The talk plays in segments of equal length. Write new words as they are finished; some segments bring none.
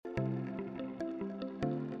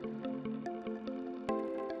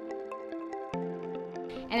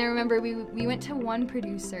And I remember we went to one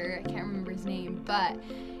producer, I can't remember his name, but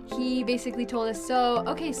he basically told us, so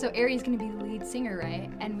Ari's gonna be the lead singer, right?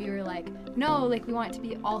 And we were like, no, like we want it to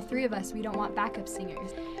be all three of us. We don't want backup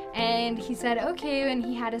singers. And he said, okay, and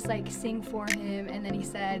he had us like sing for him. And then he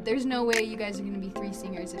said, there's no way you guys are gonna be 3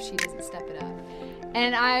 singers if she doesn't step it up.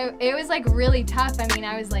 And it was like really tough. I mean,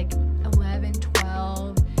 I was like 11,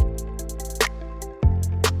 12.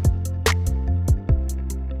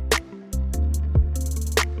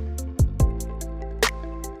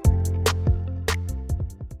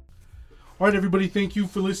 All right, everybody, thank you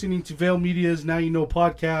for listening to Vale Media's Now You Know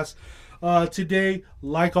podcast. Today,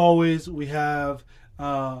 like always, we have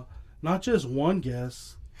not just one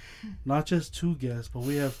guest, not just 2 guests, but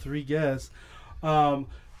we have 3 guests. Okay, I'm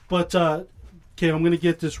going to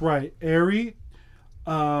get this right. Ari,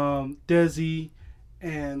 Desi,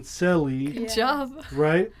 and Sally. Good job.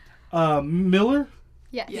 Right? Miller?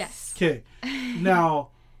 Yes. Okay. Now,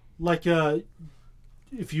 like,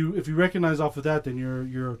 if you recognize off of that, then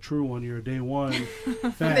you're a true one. You're a day one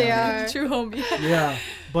fan. They are. True homie. Yeah.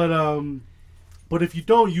 But if you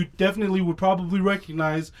don't, you definitely would probably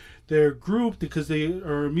recognize their group because they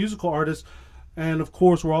are musical artists. And, of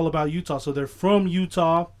course, we're all about Utah. So they're from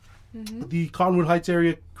Utah, the Cottonwood Heights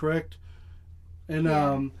area, correct? And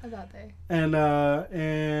about there.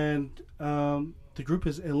 And the group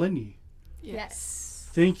is Eleni. Yes.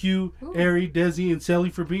 Thank you, Ari, Desi, and Sally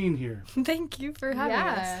for being here. Thank you for having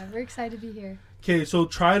us. Yeah, we're excited to be here. Okay, so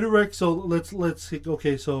try to so let's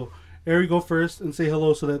okay, so Ari, go first and say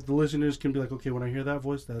hello so that the listeners can be like, okay, when I hear that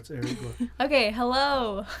voice, that's Ari. Okay,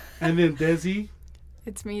 hello. And then Desi.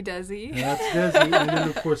 It's me, Desi. That's Desi. And then,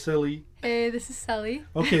 of course, Sally. Hey, this is Sally.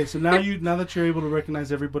 Okay, so now that you're able to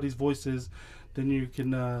recognize everybody's voices, then you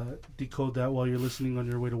can decode that while you're listening on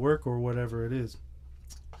your way to work or whatever it is.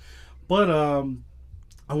 But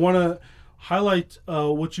I want to highlight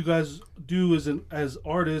what you guys do as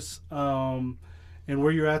artists and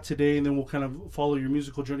where you're at today, and then we'll kind of follow your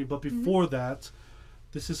musical journey. But before that,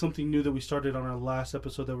 this is something new that we started on our last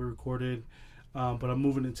episode that we recorded, but I'm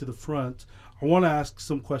moving it to the front. I want to ask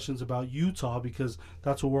some questions about Utah because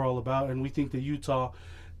that's what we're all about, and we think that Utah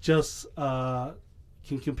just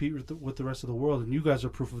can compete with the rest of the world, and you guys are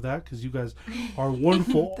proof of that because you guys are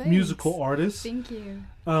wonderful musical artists. Thank you.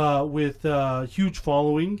 With huge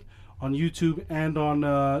following on YouTube and on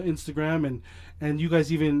Instagram, and you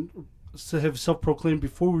guys even have self-proclaimed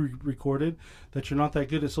before we recorded that you're not that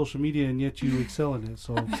good at social media, and yet you excel in it.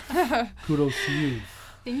 So kudos to you.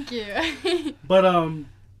 Thank you. But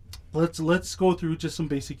let's go through just some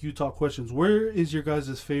basic Utah questions. Where is your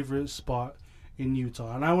guys' favorite spot in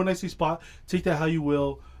Utah? And when I say spot, take that how you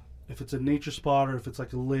will, if it's a nature spot or if it's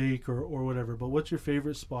like a lake or whatever. But what's your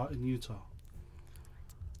favorite spot in Utah?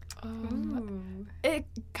 It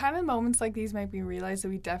kind of moments like these make me realize that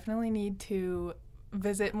we definitely need to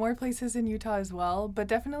visit more places in Utah as well, but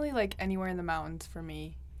definitely like anywhere in the mountains for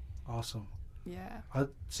me. Awesome. Yeah.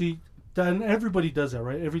 See, and everybody does that,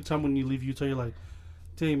 right? Every time when you leave Utah, you're like,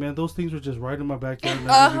 dang, man, those things were just right in my backyard.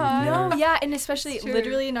 No, yeah, and especially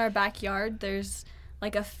literally in our backyard, there's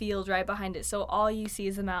like a field right behind it. So all you see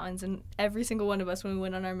is the mountains, and every single one of us, when we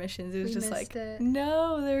went on our missions, it was just like,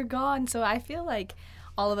 no, they're gone. So I feel like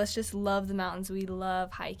all of us just love the mountains. We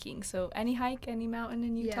love hiking. So any hike, any mountain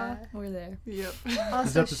in Utah, we're there. Yep.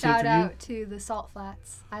 Also, shout out to the Salt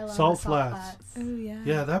Flats. I love Salt Flats. Oh, yeah.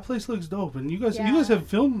 Yeah, that place looks dope. And you guys have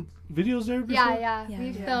filmed videos there before? Yeah.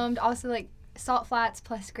 We've filmed also like Salt Flats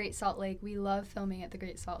plus Great Salt Lake. We love filming at the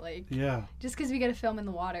Great Salt Lake. Yeah. Just because we get to film in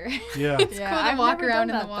the water. Yeah. It's cool to walk around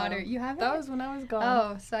in the water. Though. You haven't? That was when I was gone.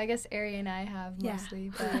 Oh, so I guess Ari and I have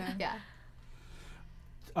mostly. But yeah.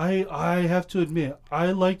 I have to admit,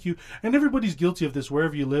 I like you, and everybody's guilty of this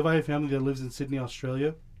wherever you live. I have family that lives in Sydney,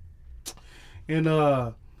 Australia, and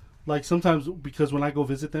like sometimes because when I go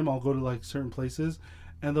visit them, I'll go to like certain places,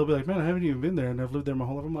 and they'll be like, "Man, I haven't even been there, and I've lived there my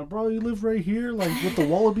whole life." I'm like, "Bro, you live right here, like with the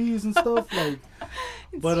wallabies and stuff." Like,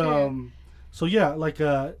 but true. So yeah, like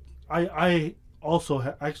I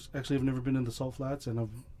also actually have never been in the Salt Flats, and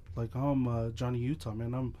I'm Johnny Utah,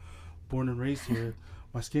 man. I'm born and raised here.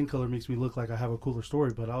 My skin color makes me look like I have a cooler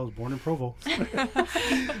story, but I was born in Provo.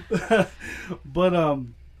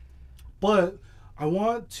 But I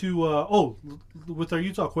want to with our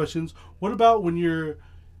Utah questions, what about when you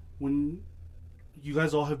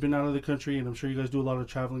guys all have been out of the country, and I'm sure you guys do a lot of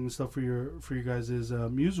traveling and stuff for your guys'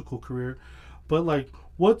 musical career, but like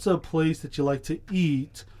what's a place that you like to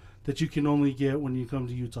eat that you can only get when you come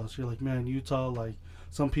to Utah? So you're like, man, Utah, like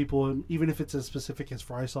some people, even if it's as specific as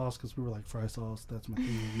fry sauce, because we were like, fry sauce, that's my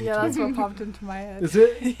thing. Yeah, that's what popped into my head. Is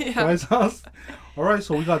it? Yeah. Fry sauce? All right,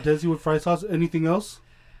 so we got Desi with fry sauce. Anything else?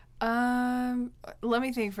 Let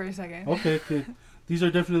me think for a second. Okay. These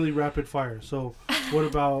are definitely rapid fire. So, what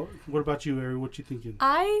about you, Ari? What you thinking?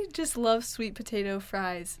 I just love sweet potato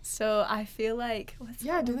fries. So I feel like do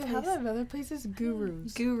they have that at other places?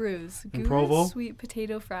 Gurus. In Provo? Sweet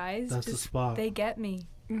potato fries. That's the spot. They get me.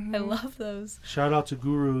 Mm-hmm. I love those. Shout out to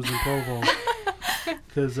Gurus in Provo.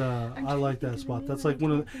 Because I like that spot. That's like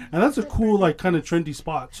one of the, and that's a cool, like, kind of trendy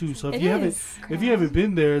spot too. So if you haven't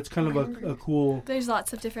been there, it's kind of a cool. There's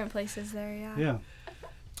lots of different places there. Yeah. Yeah.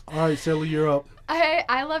 All right, Sally, you're up.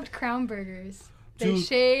 I loved Crown Burgers. Their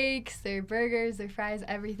shakes, their burgers, their fries,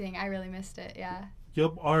 everything. I really missed it. Yeah.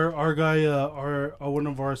 Yep. Our guy, one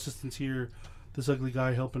of our assistants here, this ugly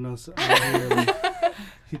guy helping us out here.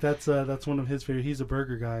 Like, that's one of his favorite. He's a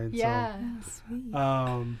burger guy. And yeah. So, sweet.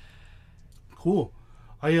 Cool.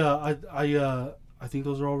 I think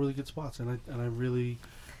those are all really good spots, and I really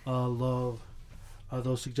love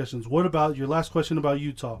those suggestions. What about your last question about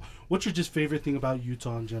Utah? What's your just favorite thing about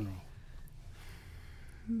Utah in general?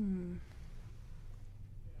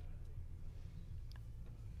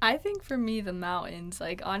 I think for me, the mountains.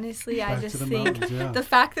 Like, honestly, I just think the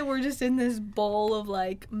fact that we're just in this bowl of,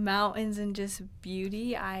 like, mountains and just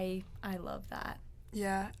beauty, I love that.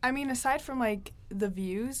 Yeah. I mean, aside from, like, the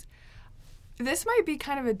views, this might be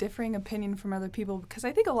kind of a differing opinion from other people, because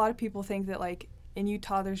I think a lot of people think that, like, in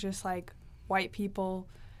Utah there's just, like, white people.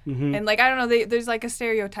 Mm-hmm. And, like, I don't know, there's, like, a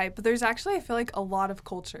stereotype, but there's actually, I feel like, a lot of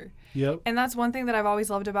culture. Yep. And that's one thing that I've always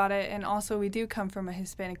loved about it. And also, we do come from a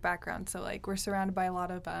Hispanic background, so, like, we're surrounded by a lot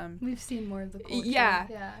of... We've seen more of the culture. Yeah.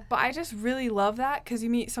 But I just really love that, because you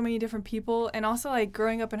meet so many different people. And also, like,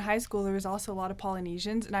 growing up in high school, there was also a lot of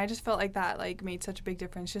Polynesians, and I just felt like that, like, made such a big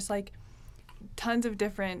difference. Just, like, tons of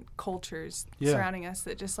different cultures surrounding us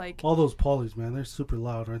that just, like... All those Polys, man, they're super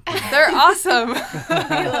loud, aren't they? They're awesome.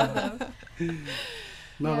 I love them.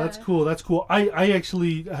 No, that's cool. That's cool. I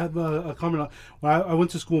actually had a comment on when I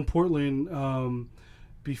went to school in Portland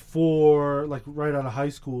before, like, right out of high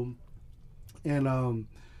school, and I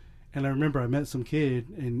remember I met some kid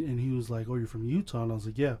and he was like, "Oh, you're from Utah?" And I was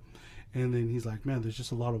like, "Yeah." And then he's like, "Man, there's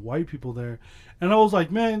just a lot of white people there," and I was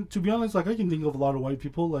like, "Man, to be honest, like, I can think of a lot of white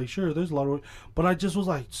people. Like, sure, there's a lot of, but I just was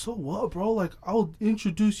like, so what, bro? Like, I'll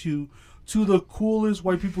introduce you to the coolest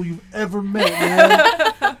white people you've ever met,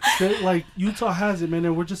 man." Like, Utah has it, man,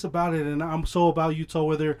 and we're just about it. And I'm so about Utah,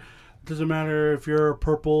 whether it doesn't matter if you're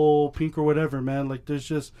purple, pink, or whatever, man. Like, there's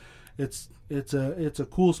just it's a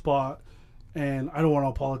cool spot, and I don't want to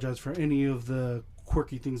apologize for any of the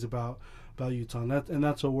quirky things about Utah, and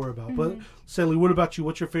that's what we're about. Mm-hmm. But Sally, what about you?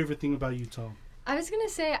 What's your favorite thing about Utah? I was going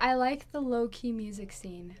to say I like the low-key music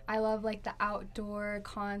scene. I love, like, the outdoor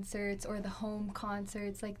concerts or the home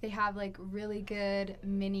concerts. Like, they have, like, really good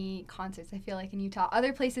mini concerts, I feel like, in Utah.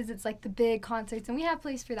 Other places, it's, like, the big concerts, and we have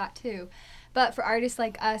place for that, too. But for artists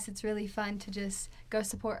like us, it's really fun to just go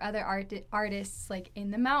support other artists, like, in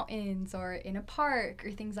the mountains or in a park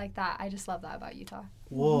or things like that. I just love that about Utah.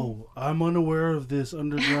 Whoa, I'm unaware of this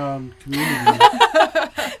underground community.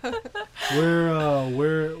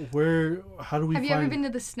 Where, how do we Have you ever been to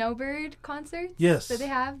the Snowbird concerts? Yes. That they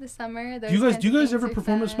have this summer? Do you guys ever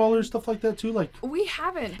perform at smaller stuff like that too? Like, we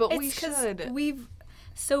haven't, but we should.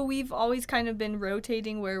 We've always kind of been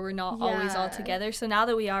rotating where we're not always all together. So now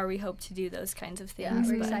that we are, we hope to do those kinds of things.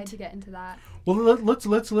 Yeah, we're excited to get into that. Well,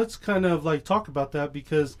 let's kind of, like, talk about that,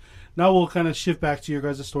 because now we'll kind of shift back to your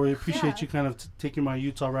guys' story. I appreciate you kind of taking my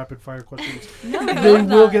Utah rapid fire questions. They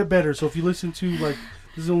will get better. So if you listen to, like,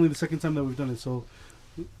 this is only the second time that we've done it, so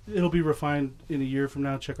it'll be refined in a year from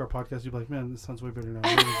now. Check our podcast. You'll be like, man, this sounds way better now.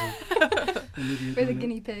 We're the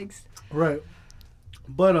guinea pigs. Right.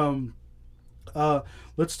 But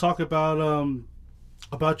let's talk about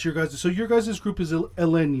your guys'. So your guys' group is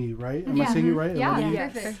Eleni, right? Am I saying it right? Yeah,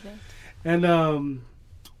 Eleni? perfect. And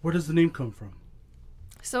where does the name come from?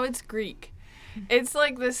 So it's Greek. It's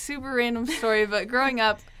like this super random story, but growing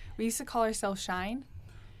up, we used to call ourselves Shine.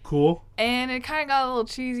 Cool. And it kind of got a little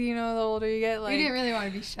cheesy, you know, the older you get. Like, we didn't really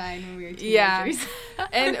want to be Shine when we were teenagers.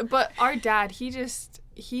 Yeah. But our dad,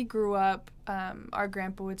 he grew up, our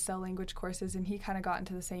grandpa would sell language courses, and he kind of got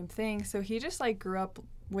into the same thing. So he just, like, grew up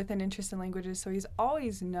with an interest in languages. So he's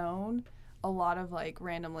always known a lot of, like,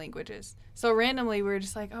 random languages. So randomly, we were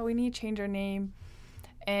just like, oh, we need to change our name.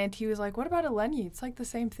 And he was like, what about Eleni? It's like the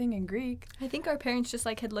same thing in Greek. I think our parents just,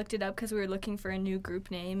 like, had looked it up because we were looking for a new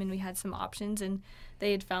group name, and we had some options, and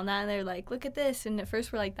they had found that, and they're like, look at this. And at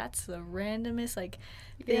first we're like, that's the randomest, like,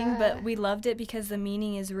 thing. Yeah. But we loved it because the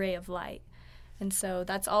meaning is ray of light. And so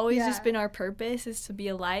that's always just been our purpose, is to be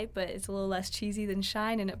a light, but it's a little less cheesy than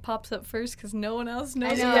shine, and it pops up first because no one else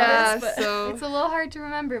knows. I know. Yeah, it is, so it's a little hard to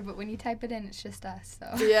remember, but when you type it in, it's just us.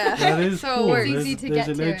 So yeah, That is so cool. it it's works. easy to There's get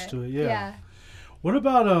an to edge it. to it, yeah. What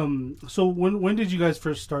about So when did you guys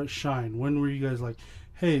first start Shine? When were you guys like,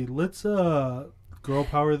 hey, let's girl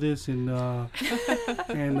power this and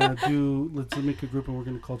let's make a group and we're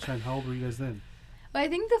gonna call Shine? How old were you guys then? Well, I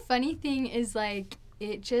think the funny thing is, like,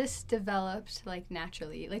 it just developed, like,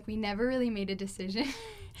 naturally. Like, we never really made a decision.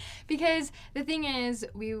 Because the thing is,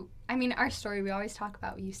 our story, we always talk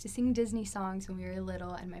about, we used to sing Disney songs when we were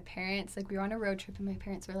little, and my parents, like, we were on a road trip, and my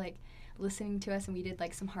parents were, like, listening to us, and we did,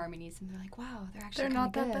 like, some harmonies, and they're like, wow, they're actually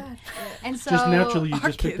not good. that bad. And so, Just naturally, you our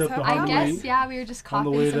just picked kids up the have- harmony. I guess, yeah, we were just on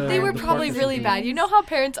the way copying some to They were the probably park or really something. bad. You know how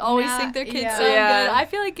parents always Nah, think their kids yeah. sound Yeah. good? I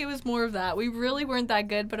feel like it was more of that. We really weren't that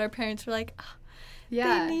good, but our parents were like,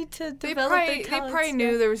 yeah. they need to They develop probably, their they talents. probably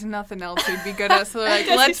knew there was nothing else we'd be good at, so they're like,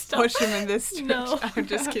 Jesse, let's stop. push him in this church. No. I'm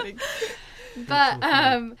just kidding. But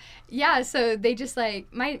That's so yeah, so they just like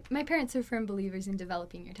my parents are firm believers in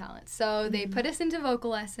developing your talents. So they put us into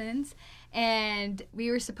vocal lessons, and we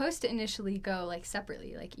were supposed to initially go like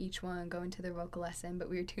separately, like each one go into their vocal lesson, but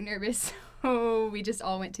we were too nervous, so we just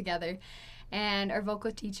all went together. And our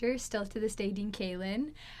vocal teacher, still to this day, Dean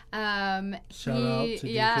Kalin. Shout out to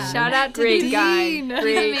Dean Kalin. Shout out to Great Dean. guy. He's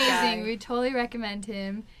Great amazing. guy. We totally recommend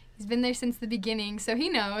him. He's been there since the beginning, so he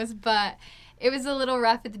knows, but it was a little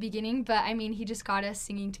rough at the beginning, but I mean, he just got us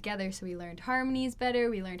singing together, so we learned harmonies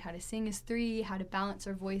better, we learned how to sing as three, how to balance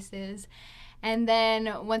our voices, and then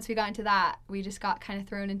once we got into that, we just got kind of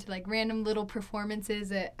thrown into like random little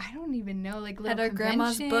performances at, I don't even know, like little At our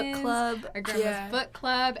grandma's book conventions, club. Our grandma's Yeah. book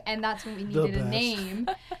club, and that's when we The needed a best. name.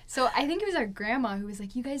 So I think it was our grandma who was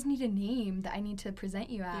like, you guys need a name that I need to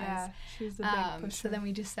present you as. Yeah, she was the big pusher. So then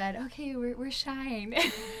we just said, okay, we're Shine.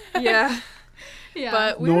 yeah. Yeah.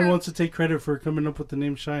 But we No were, one wants to take credit for coming up with the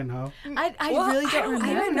name Shine, huh? I well, really don't I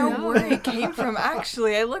remember. don't know know. where it came from,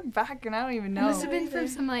 actually. I look back and I don't even It know. must have been from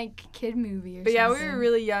some like kid movie or But yeah, we something. were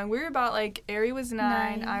really young. We were about like, Ari was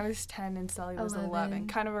 9, 9, I was 10, and Sully was 11. 11.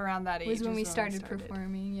 Kind of around that age. was when we started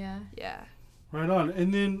performing, yeah. Yeah. Right on.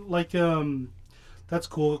 And then like that's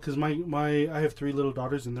cool because my I have 3 little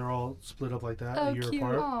daughters and they're all split up like that, Oh, a year cute.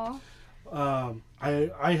 apart. Aw.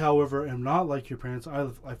 I however am not like your parents.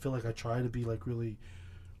 I feel like I try to be like really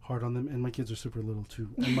hard on them, and my kids are super little too,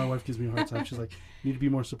 and my wife gives me a hard time. She's like, you need to be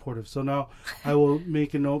more supportive. So now I will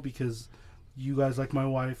make a note, because you guys, like my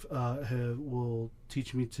wife, will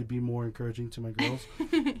teach me to be more encouraging to my girls.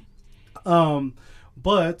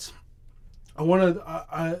 But I want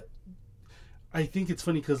to I think it's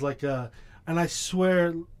funny because like and I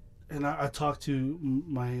swear, and I talk to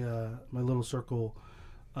my my little circle,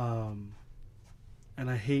 and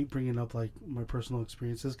I hate bringing up like my personal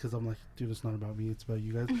experiences because I'm like, dude, it's not about me, it's about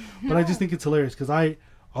you guys. But I just think it's hilarious because I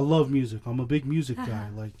love music. I'm a big music guy,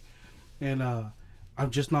 like, and I'm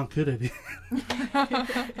just not good at it.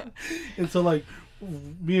 And so like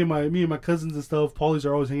me and my cousins and stuff, Polly's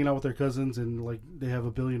are always hanging out with their cousins, and like they have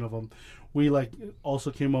a billion of them. We like also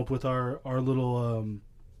came up with our little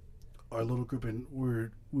group, and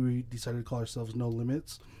we decided to call ourselves No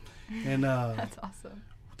Limits. And That's awesome.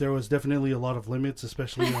 there was definitely a lot of limits,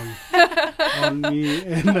 especially on me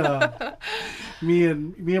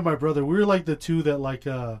and me and my brother. We were like the two that like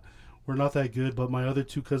we're not that good, but my other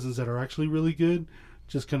 2 cousins that are actually really good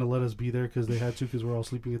just kind of let us be there because they had to, because we're all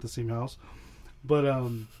sleeping at the same house. But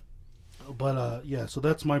yeah, so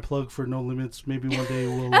that's my plug for No Limits. Maybe one day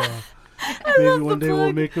we'll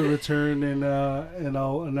we'll make a return, and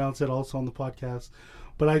I'll announce it also on the podcast.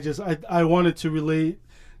 But I wanted to relate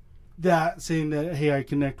that, saying that, hey, I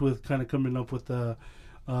connect with kind of coming up with a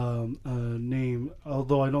name,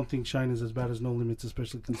 although I don't think Shine is as bad as No Limits,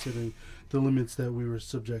 especially considering the limits that we were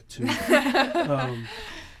subject to.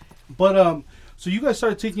 So you guys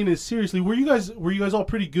started taking it seriously. Were you guys all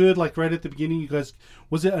pretty good, like right at the beginning? You guys,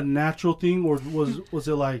 was it a natural thing, or was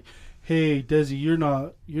it like, hey, Desi, you're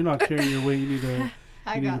not carrying your weight, you need to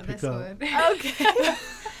I you need got to pick this up. one. Okay.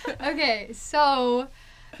 Okay, so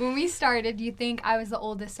when we started, you think I was the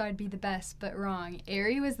oldest, so I'd be the best, but wrong.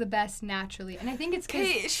 Ari was the best naturally, and I think it's because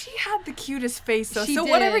Okay, she had the cutest face though. She So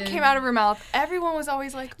whatever did. came out of her mouth, everyone was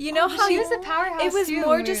always like, You know how she you- was a powerhouse. It was too, more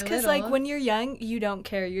when we just were because, like, little. when you're young, you don't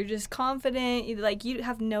care. You're just confident. You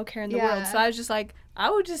have no care in the world. Yeah. So I was just like, I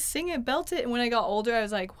would just sing it, belt it. And when I got older, I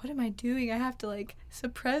was like, what am I doing? I have to, like,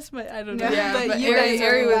 suppress my, I don't know. yeah, but you guys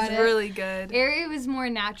Ari are was about it. really good. Ari was more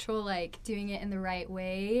natural, like doing it in the right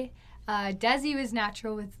way. Desi was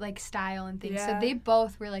natural with like style and things. Yeah. So they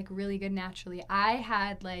both were like really good naturally. I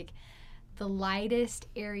had like the lightest,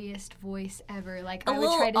 airiest voice ever. Like, I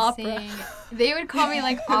would try to opera. Sing. They would call me,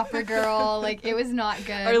 like, opera girl. Like, it was not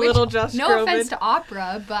good. Or little Josh No Groban. offense to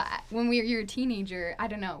opera, but when you were a teenager, I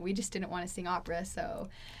don't know, we just didn't want to sing opera, so...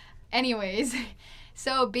 Anyways,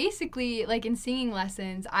 so basically, like, in singing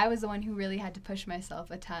lessons, I was the one who really had to push myself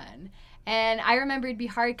a ton. And I remember it'd be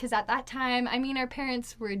hard because at that time, I mean, our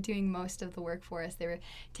parents were doing most of the work for us. They were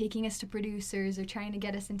taking us to producers or trying to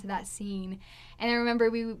get us into that scene. And I remember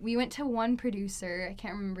we went to one producer, I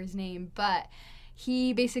can't remember his name, but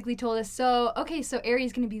he basically told us, so Ari's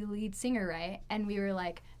going to be the lead singer, right? And we were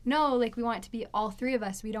like, no, like, we want it to be all three of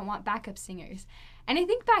us. We don't want backup singers. And I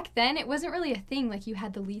think back then it wasn't really a thing. Like, you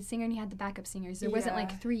had the lead singer and you had the backup singers. There wasn't,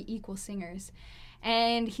 like, 3 equal singers.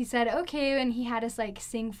 And he said, okay, and he had us, like,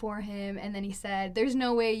 sing for him. And then he said, there's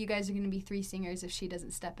no way you guys are going to be 3 singers if she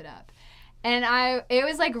doesn't step it up. And it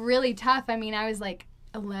was, like, really tough. I mean, I was, like,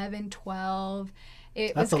 11, 12.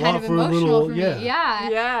 That's was kind of emotional for me.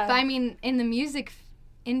 Yeah. But, I mean, in the music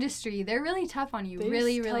industry, they're really tough on you. They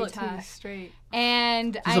really, just really tell it to you tough. straight.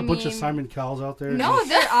 And There's a bunch of Simon Cowells out there. No,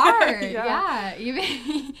 there are. Yeah.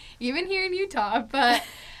 Even here in Utah.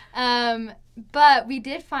 But we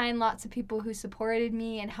did find lots of people who supported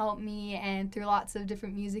me and helped me, and through lots of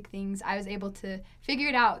different music things, I was able to figure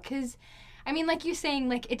it out. Because, I mean, like you saying,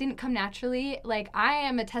 like, it didn't come naturally. Like, I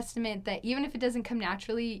am a testament that even if it doesn't come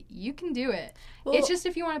naturally, you can do it. Well, it's just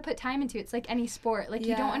if you want to put time into it. It's like any sport. Like,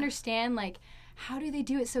 you don't understand, like, how do they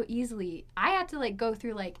do it so easily? I had to, like, go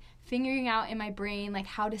through, like, figuring out in my brain, like,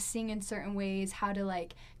 how to sing in certain ways, how to,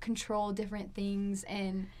 like, control different things,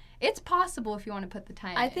 and it's possible if you want to put the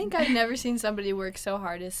time I in. think I've never seen somebody work so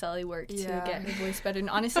hard as Sully worked to get her voice better. And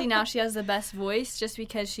honestly, now she has the best voice just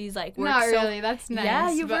because she's, like, worked Not really, that's nice. Yeah,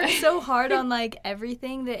 you worked so hard on, like,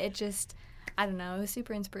 everything that it just, I don't know, it was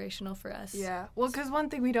super inspirational for us. Yeah. Well, because one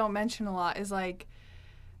thing we don't mention a lot is, like,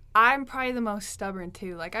 I'm probably the most stubborn,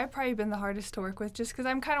 too. Like, I've probably been the hardest to work with just because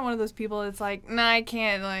I'm kind of one of those people that's like, nah, I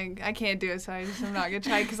can't do it, so I'm not going to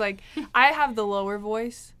try. Because, like, I have the lower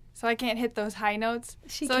voice, so I can't hit those high notes.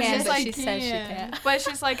 She so can, it's just, but like, she says she can't. But it's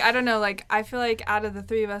just, like, I don't know, like, I feel like out of the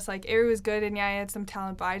 3 of us, like, Ari was good, and, I had some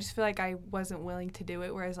talent, but I just feel like I wasn't willing to do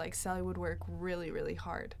it, whereas, like, Sally would work really, really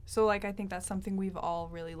hard. So, like, I think that's something we've all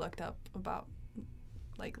really looked up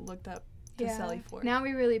to Sally for. Now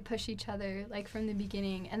we really push each other, like, from the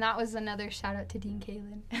beginning, and that was another shout out to Dean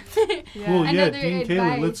Kalen. Cool, yeah, Dean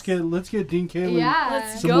Kalen. Let's get Dean Kalen. Yeah,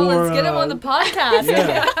 let's go. Let's get him on the podcast.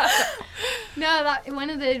 Yeah. No, one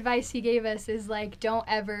of the advice he gave us is, like, don't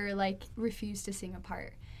ever, like, refuse to sing a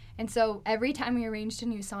part. And so every time we arranged a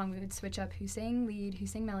new song, we would switch up who sang lead, who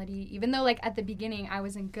sang melody. Even though, like, at the beginning I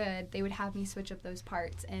wasn't good, they would have me switch up those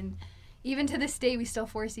parts. And even to this day, we still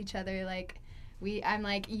force each other, like, I'm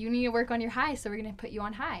like, you need to work on your high, so we're going to put you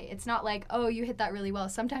on high. It's not like, oh, you hit that really well.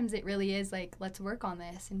 Sometimes it really is like, let's work on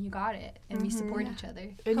this, and you got it. And we support each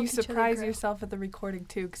other. And you surprise yourself at the recording,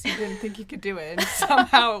 too, because you didn't think you could do it, and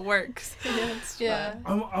somehow it works. Yeah.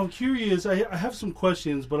 I'm curious. I have some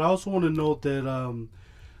questions, but I also want to note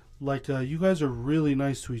that, you guys are really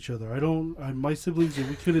nice to each other. My siblings,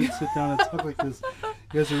 we couldn't sit down and talk like this.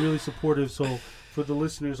 You guys are really supportive, so... For the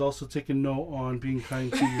listeners, also take a note on being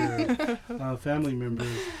kind to your family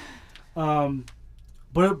members. But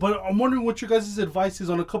I'm wondering what your guys' advice is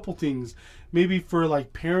on a couple things. Maybe for,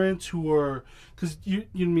 like, parents who are... Because, you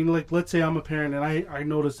mean, like, let's say I'm a parent and I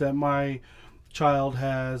notice that my child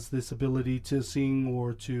has this ability to sing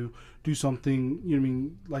or to do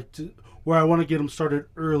something, where I want to get them started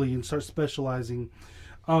early and start specializing.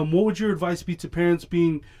 What would your advice be to parents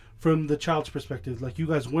being... from the child's perspective, like you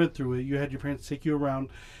guys went through it, you had your parents take you around,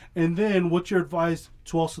 and then what's your advice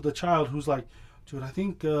to also the child who's like, dude, I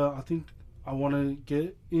think I want to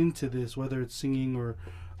get into this, whether it's singing or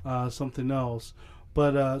something else.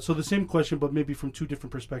 But so the same question, but maybe from 2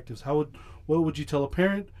 different perspectives. What would you tell a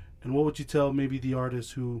parent, and what would you tell maybe the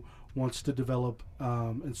artist who wants to develop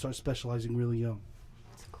and start specializing really young?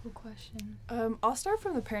 That's a cool question. I'll start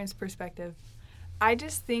from the parent's perspective. I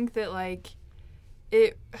just think that, like,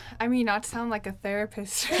 not to sound like a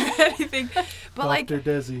therapist or anything, but, like, Dr.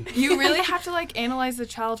 Desi. You really have to, like, analyze the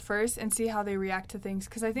child first and see how they react to things,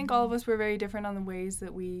 because I think all of us were very different on the ways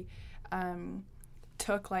that we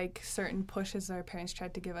took, like, certain pushes our parents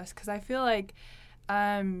tried to give us, because I feel like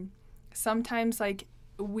sometimes, like,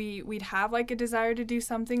 we'd have, like, a desire to do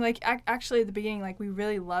something, like, actually at the beginning, like, we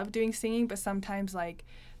really loved doing singing, but sometimes, like,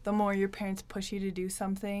 the more your parents push you to do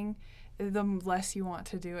something, the less you want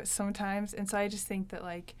to do it sometimes. And so I just think that,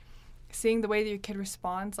 like, seeing the way that your kid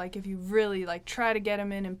responds, like, if you really, like, try to get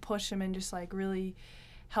them in and push them and just, like, really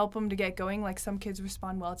help them to get going, like, some kids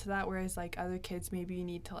respond well to that, whereas, like, other kids, maybe you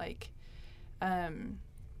need to, like,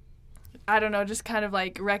 I don't know, just kind of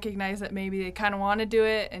like recognize that maybe they kind of want to do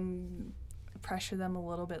it and pressure them a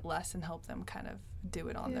little bit less and help them kind of do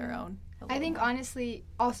it on their own. I think honestly,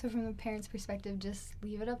 also from the parents' perspective, just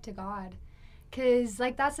leave it up to God. Because,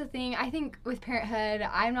 like, that's the thing. I think with parenthood,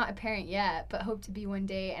 I'm not a parent yet, but hope to be one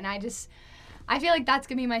day. And I feel like that's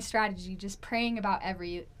going to be my strategy, just praying about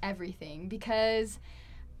everything. Because,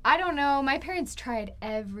 I don't know, my parents tried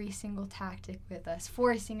every single tactic with us,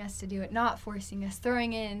 forcing us to do it, not forcing us,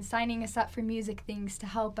 throwing in, signing us up for music things to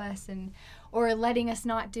help us, or letting us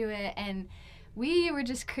not do it. And we were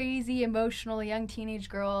just crazy, emotional, young teenage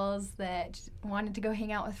girls that just wanted to go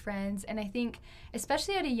hang out with friends. And I think,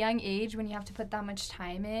 especially at a young age, when you have to put that much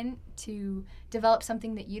time in to develop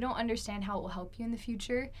something that you don't understand how it will help you in the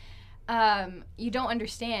future, you don't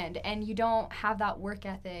understand, and you don't have that work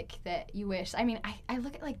ethic that you wish. I mean, I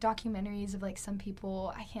look at, like, documentaries of, like, some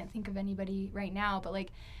people. I can't think of anybody right now, but,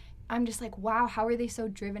 like, I'm just like, wow, how are they so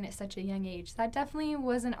driven at such a young age? That definitely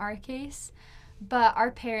wasn't our case. But our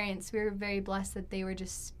parents, we were very blessed that they were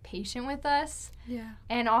just patient with us. Yeah.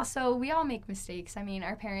 And also, we all make mistakes. I mean,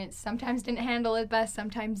 our parents sometimes didn't handle it best,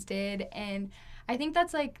 sometimes did. And I think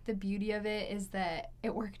that's, like, the beauty of it is that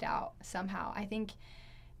it worked out somehow. I think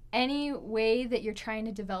any way that you're trying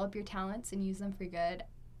to develop your talents and use them for good,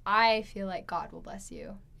 I feel like God will bless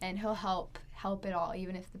you. And he'll help it all,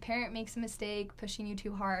 even if the parent makes a mistake, pushing you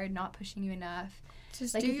too hard, not pushing you enough.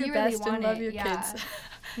 Just like, do your best and love your kids.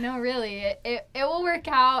 No, really. It will work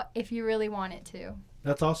out if you really want it to.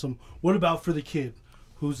 That's awesome. What about for the kid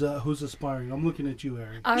who's aspiring? I'm looking at you,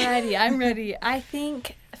 Erin. Alrighty, I'm ready. I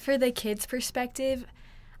think for the kids' perspective,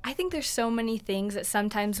 I think there's so many things that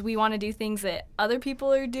sometimes we want to do things that other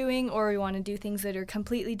people are doing, or we want to do things that are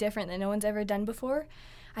completely different that no one's ever done before.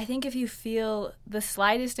 I think if you feel the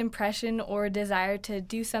slightest impression or desire to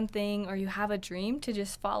do something, or you have a dream, to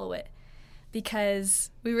just follow it.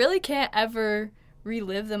 Because we really can't ever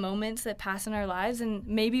relive the moments that pass in our lives, and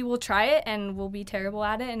maybe we'll try it and we'll be terrible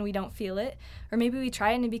at it and we don't feel it, or maybe we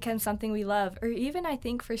try it and it becomes something we love. Or even, I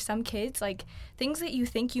think for some kids, like, things that you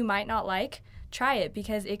think you might not like, try it,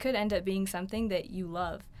 because it could end up being something that you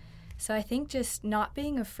love. So I think just not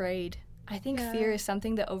being afraid. I think fear is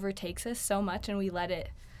something that overtakes us so much, and we let it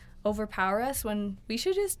overpower us, when we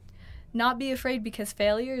should just not be afraid, because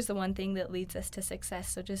failure is the one thing that leads us to success.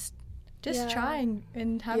 So just trying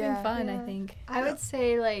and having fun, I think. I would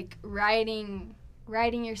say, like, writing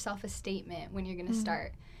yourself a statement when you're going to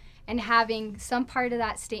start, and having some part of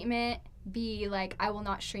that statement be like, I will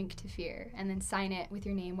not shrink to fear, and then sign it with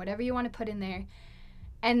your name, whatever you want to put in there,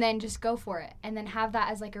 and then just go for it, and then have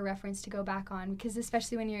that as, like, a reference to go back on, because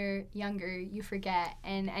especially when you're younger, you forget.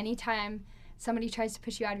 And anytime somebody tries to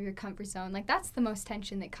push you out of your comfort zone, like, that's the most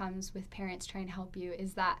tension that comes with parents trying to help you,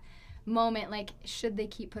 is that moment, like, should they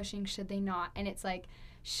keep pushing, should they not? And it's like,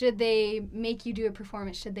 should they make you do a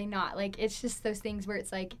performance, should they not? Like, it's just those things where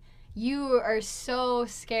it's like, you are so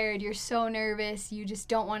scared, you're so nervous, you just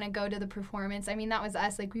don't want to go to the performance. I mean, that was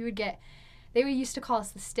us. Like, they used to call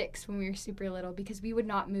us the sticks when we were super little, because we would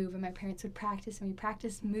not move, and my parents would practice, and we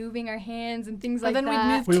practiced moving our hands and things like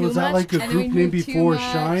that. Wait, was that like a group name before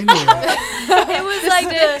Shine? It was like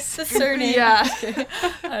the surname. Yeah.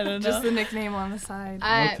 I don't know. Just the nickname on the side.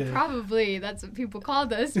 Okay. Probably, that's what people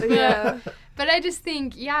called us. But, but I just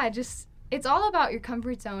think, it's all about your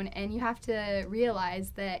comfort zone, and you have to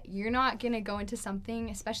realize that you're not going to go into something,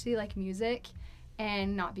 especially like music,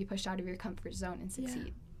 and not be pushed out of your comfort zone and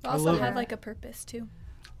succeed. Yeah. Also have, like, a purpose, too.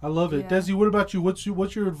 I love it. Yeah. Desi, what about you? What's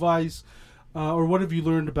your advice, or what have you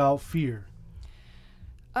learned about fear?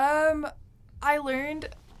 I learned,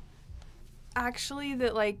 actually,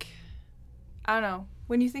 that, like, I don't know,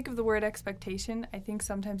 when you think of the word expectation, I think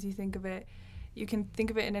sometimes you can think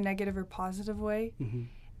of it in a negative or positive way. Mm-hmm.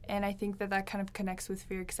 And I think that kind of connects with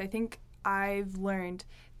fear, because I think I've learned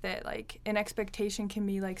that, like, an expectation can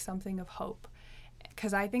be, like, something of hope.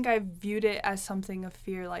 Because I think I've viewed it as something of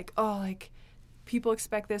fear, like, oh, like, people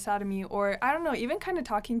expect this out of me. Or, I don't know, even kind of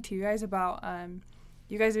talking to you guys about,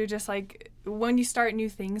 you guys are just, like, when you start new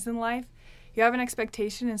things in life, you have an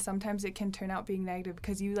expectation, and sometimes it can turn out being negative,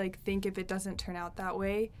 because you, like, think if it doesn't turn out that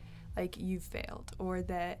way, like, you've failed, or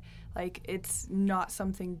that, like, it's not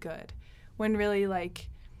something good. When really, like,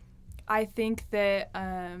 I think that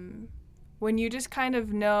when you just kind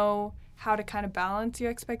of know how to kind of balance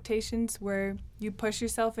your expectations, where you push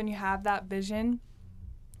yourself and you have that vision,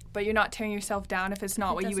 but you're not tearing yourself down if it's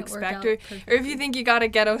not what you expect, or if you think you got a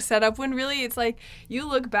ghetto setup, when really it's like, you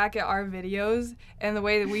look back at our videos and the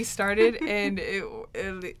way that we started, and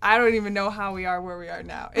I don't even know how we are where we are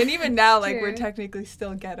now. And even now, like, we're technically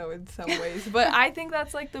still ghetto in some ways. But I think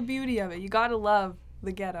that's, like, the beauty of it. You got to love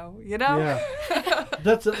the ghetto, you know? Yeah.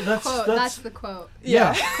 That's the quote.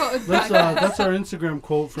 Yeah. Quote That's our Instagram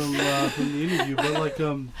quote from the interview. But like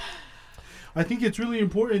I think it's really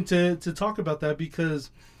important to talk about that,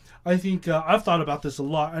 because I think I've thought about this a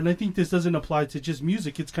lot, and I think this doesn't apply to just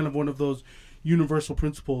music. It's kind of one of those universal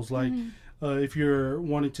principles. Like if you're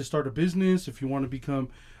wanting to start a business, if you want to become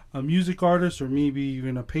a music artist, or maybe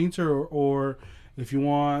even a painter, or if you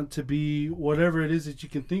want to be whatever it is that you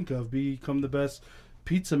can think of, become the best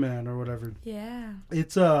pizza man or whatever. Yeah.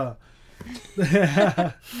 It's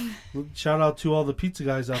shout out to all the pizza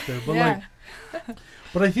guys out there. But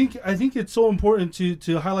but I think it's so important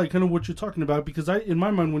to highlight kind of what you're talking about, because in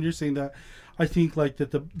my mind, when you're saying that, I think like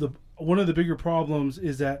that the one of the bigger problems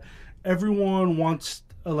is that everyone wants,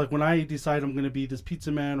 like when I decide I'm going to be this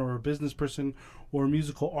pizza man or a business person or a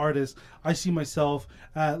musical artist, I see myself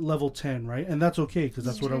at level 10, right? And that's okay, because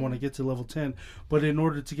that's what I want to get to, level 10. But in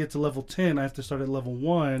order to get to level 10, I have to start at level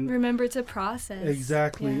 1. Remember to process.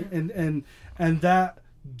 Exactly. Yeah. And that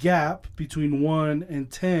gap between 1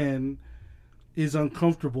 and 10 is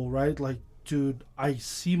uncomfortable, right? Like, dude, I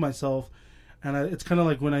see myself, and it's kind of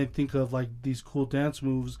like when I think of like these cool dance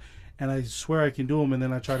moves, and I swear I can do them, and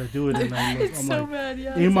then I try to do it, and I'm so like, bad,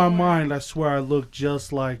 yeah, in my mind, I swear I look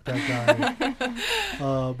just like that guy.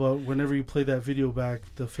 But whenever you play that video back,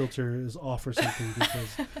 the filter is off or something.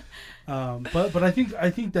 Because, but I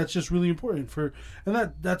think that's just really important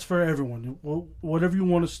that's for everyone. Whatever you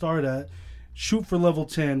want to start at, shoot for level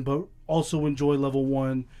 10, but also enjoy level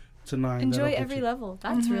 1 to 9. Enjoy every level.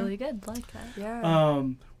 That's really good. Like that. Yeah.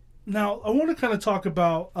 Now I want to kind of talk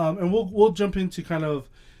about, and we'll jump into kind of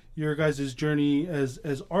your guys' journey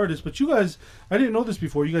as artists. But you guys, I didn't know this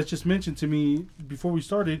before. You guys just mentioned to me before we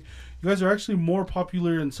started, you guys are actually more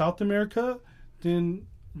popular in South America than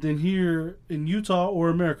here in Utah or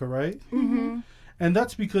America, right? Mm-hmm. And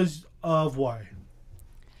that's because of why?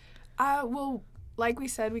 Well, like we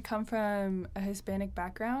said, we come from a Hispanic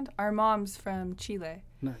background. Our mom's from Chile.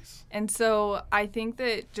 Nice. And so I think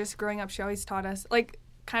that just growing up, she always taught us, like,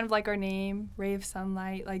 kind of like our name, Ray of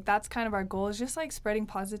Sunlight, like that's kind of our goal, is just like spreading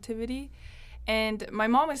positivity. And my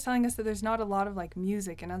mom was telling us that there's not a lot of like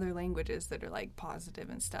music in other languages that are like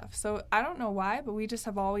positive and stuff. So I don't know why, but we just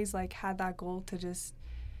have always like had that goal to just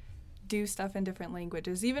do stuff in different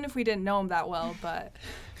languages, even if we didn't know them that well. But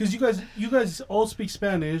because you guys all speak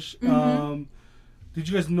Spanish. Did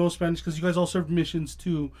you guys know Spanish? Because you guys all served missions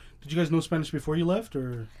too. Did you guys know Spanish before you left,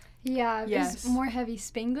 or? Yeah, it was more heavy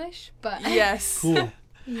Spanglish, but yes. Cool.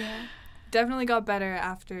 Yeah. Definitely got better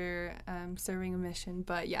after serving a mission.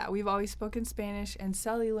 But yeah, we've always spoken Spanish, and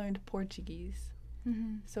Sally learned Portuguese.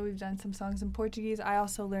 Mm-hmm. So we've done some songs in Portuguese. I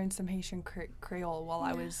also learned some Haitian Creole while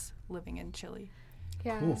I was living in Chile.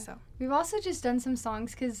 Yeah. Cool. So we've also just done some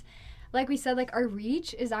songs because, like we said, like our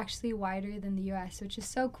reach is actually wider than the U.S., which is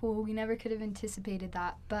so cool. We never could have anticipated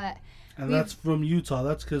that, but. And that's from Utah.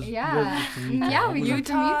 That's because we Utah. came from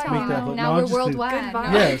Utah. Now we're worldwide.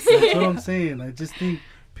 Yes, that's what I'm saying. I just think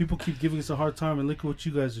people keep giving us a hard time, and look at what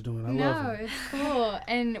you guys are doing. I love it. No, it's cool.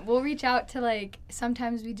 And we'll reach out to, like,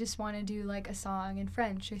 sometimes we just want to do, like, a song in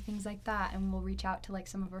French or things like that, and we'll reach out to, like,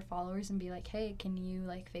 some of our followers and be like, hey, can you,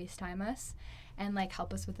 like, FaceTime us and, like,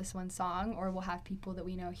 help us with this one song? Or we'll have people that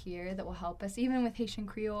we know here that will help us. Even with Haitian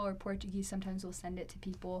Creole or Portuguese, sometimes we'll send it to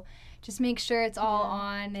people. Just make sure it's all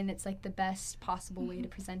on and it's, like, the best possible way to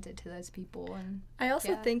present it to those people. And I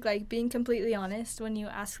also think, like, being completely honest when you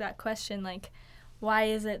ask that question, like, why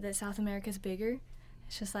is it that South America's bigger?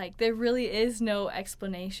 It's just like there really is no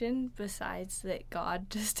explanation besides that God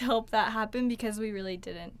just helped that happen, because we really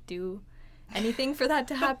didn't do anything for that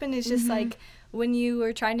to happen. It's just like when you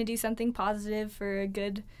are trying to do something positive for a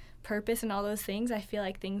good purpose and all those things, I feel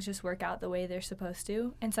like things just work out the way they're supposed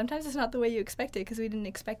to. And sometimes it's not the way you expect it, because we didn't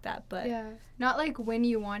expect that. But not like when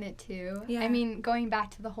you want it to. Yeah. I mean, going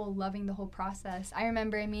back to the whole loving the whole process. I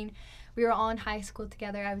remember, we were all in high school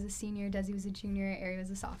together. I was a senior, Desi was a junior, Ari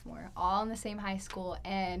was a sophomore, all in the same high school,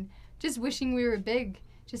 and just wishing we were big,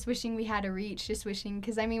 just wishing we had a reach, just wishing,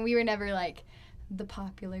 because, we were never, like, the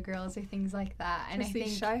popular girls or things like that. And just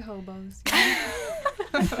these shy hobos.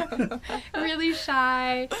 Really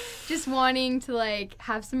shy, just wanting to, like,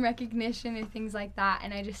 have some recognition or things like that.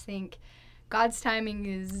 And I just think God's timing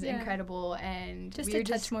is incredible, and we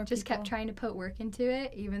just kept trying to put work into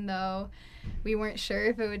it, even though we weren't sure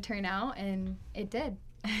if it would turn out, and it did.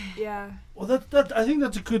 Yeah. Well, I think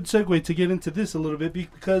that's a good segue to get into this a little bit,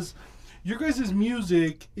 because your guys'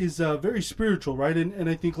 music is very spiritual, right? And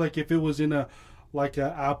I think, like, if it was in a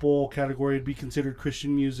Apple category, it'd be considered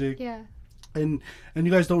Christian music. Yeah. And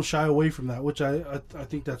you guys don't shy away from that, which I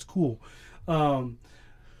think that's cool.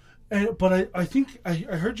 But I think I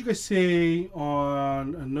heard you guys say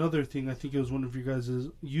on another thing, I think it was one of your guys'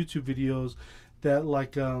 YouTube videos, that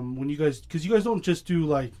like when you guys, because you guys don't just do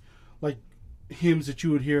like hymns that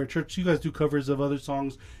you would hear at church, you guys do covers of other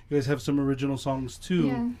songs, you guys have some original songs too.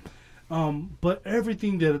 Yeah. But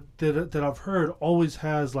everything that I've heard always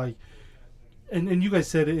has like, and you guys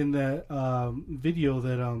said it in that video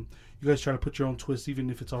that you guys try to put your own twist, even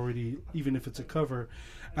if it's a cover.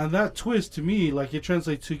 And that twist, to me, like, it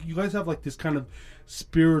translates to, you guys have like this kind of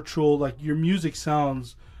spiritual, like, your music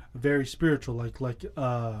sounds very spiritual, like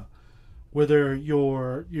whether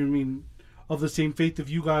you're of the same faith of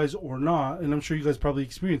you guys or not. And I'm sure you guys probably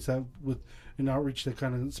experienced that with an outreach that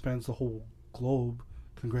kind of spans the whole globe.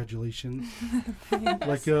 Congratulations.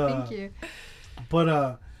 Like, thank you.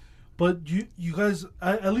 But you guys,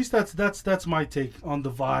 at least that's my take on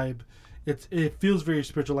the vibe. It feels very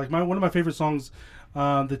spiritual. Like one of my favorite songs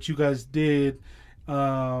that you guys did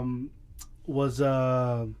was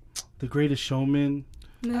The Greatest Showman.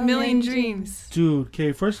 A Million Dreams. Dude,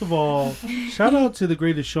 okay, first of all, shout out to The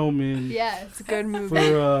Greatest Showman. Yeah, it's a good movie.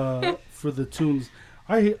 For the tunes.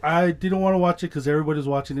 I didn't want to watch it because everybody's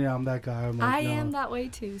watching it. I'm that guy. I'm like, I am that way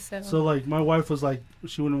too. So like, my wife was like,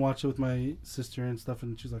 she wouldn't watch it with my sister and stuff,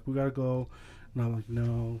 and she's like, we gotta go, and I'm like,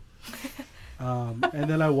 no. And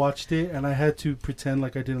then I watched it, and I had to pretend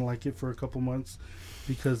like I didn't like it for a couple months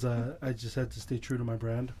because I just had to stay true to my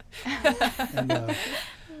brand. And,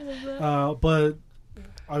 but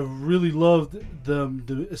I really loved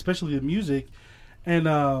the especially the music, and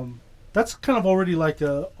that's kind of already like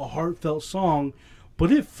a heartfelt song.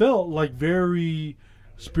 But it felt like very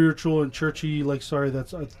spiritual and churchy. Like, sorry, I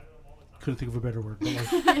couldn't think of a better word.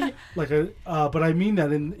 But but I mean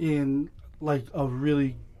that in like a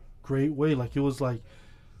really great way. Like, it was like,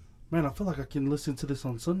 man, I feel like I can listen to this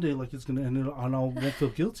on Sunday. Like, it's gonna end, and I won't feel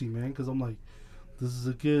guilty, man, because I'm like, this is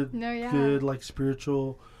a good like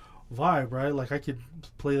spiritual vibe, right? Like, I could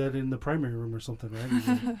play that in the primary room or something,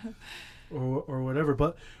 right? or whatever.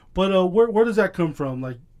 But where does that come from?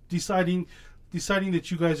 Like, deciding that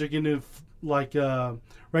you guys are gonna like right,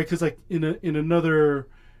 because like in another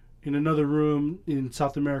room in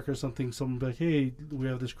South America or something, someone be like, hey, we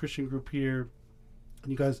have this Christian group here,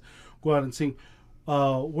 and you guys go out and sing.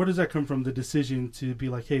 Where does that come from, the decision to be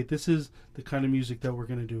like, hey, this is the kind of music that we're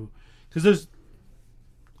gonna do? Because there's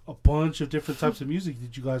a bunch of different types of music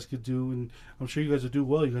that you guys could do, and I'm sure you guys will do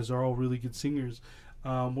well. You guys are all really good singers.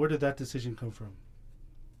 Where did that decision come from?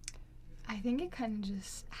 I think it kind of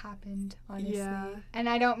just happened, honestly. Yeah. And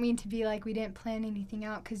I don't mean to be like we didn't plan anything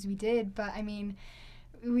out, because we did. But, I mean,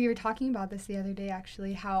 we were talking about this the other day,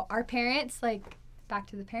 actually, how our parents, like, back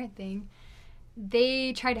to the parent thing,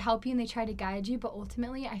 they try to help you and they try to guide you. But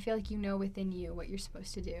ultimately, I feel like you know within you what you're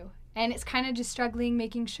supposed to do. And it's kind of just struggling,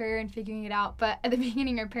 making sure and figuring it out. But at the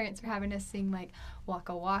beginning, our parents were having us sing, like,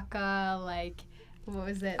 Waka Waka, like... What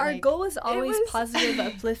was it? Our like, goal was always positive,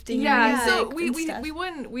 uplifting. Yeah, so music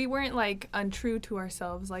we weren't like untrue to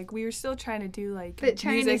ourselves. Like, we were still trying to do like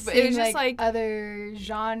trying music, to but sing, it was just like other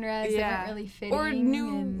genres that weren't really fitting, or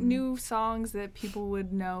new songs that people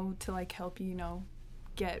would know to like help you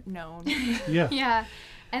get known. Yeah,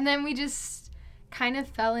 and then we just kind of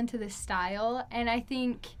fell into this style, and I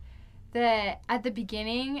think that at the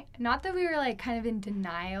beginning, not that we were like kind of in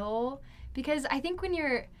denial, because I think when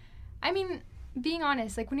you're, being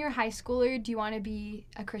honest, like when you're a high schooler, do you want to be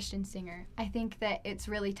a Christian singer? I think that it's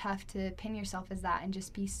really tough to pin yourself as that and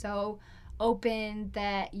just be so open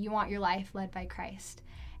that you want your life led by Christ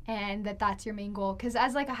and that's your main goal. Because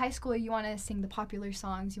as like a high schooler, you want to sing the popular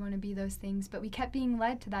songs, you want to be those things, but we kept being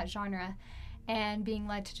led to that genre and being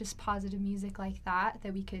led to just positive music like that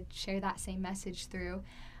we could share that same message through.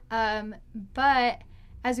 But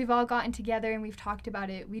as we've all gotten together and we've talked about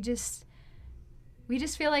it, we just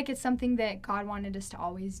feel like it's something that God wanted us to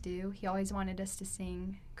always do. He always wanted us to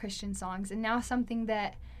sing Christian songs. And now something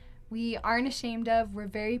that we aren't ashamed of, we're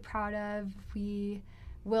very proud of, we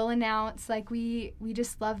will announce. Like, we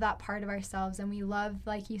just love that part of ourselves. And we love,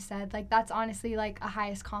 like you said, like that's honestly like a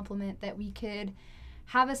highest compliment, that we could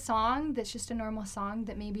have a song that's just a normal song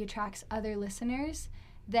that maybe attracts other listeners,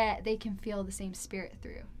 that they can feel the same spirit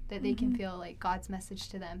through, that they can feel like God's message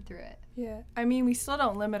to them through it. Yeah. I mean, we still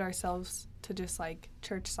don't limit ourselves to just like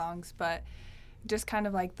church songs, but just kind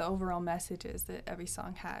of like the overall messages that every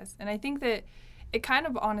song has. And I think that it kind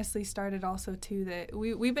of honestly started also too that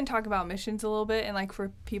we've been talking about missions a little bit, and like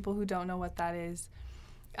for people who don't know what that is,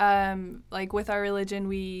 like with our religion,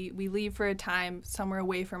 we leave for a time somewhere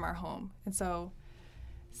away from our home. And so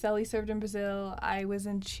Sally served in Brazil, I was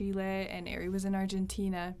in Chile, and Ari was in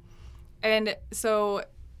Argentina. And so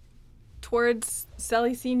towards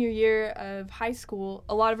Selly's senior year of high school,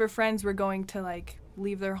 a lot of her friends were going to like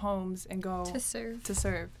leave their homes and go to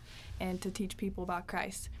serve and to teach people about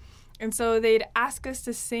Christ. And so they'd ask us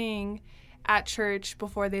to sing at church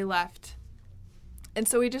before they left. And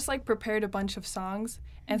so we just like prepared a bunch of songs.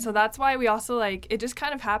 And so that's why we also like, it just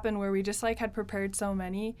kind of happened where we just like had prepared so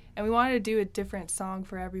many and we wanted to do a different song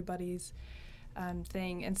for everybody's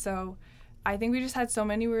thing. And so I think we just had so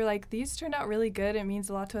many, we were like, these turned out really good. It means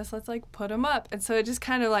a lot to us. Let's like put them up. And so it just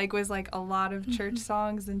kind of like was like a lot of church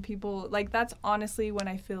songs, and people like, that's honestly when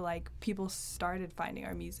I feel like people started finding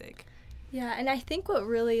our music. Yeah, and I think what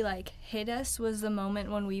really like hit us was the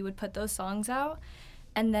moment when we would put those songs out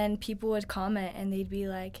and then people would comment and they'd be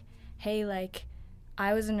like, hey, like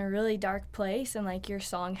I was in a really dark place and like your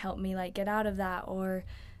song helped me like get out of that, or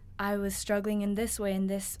I was struggling in this way and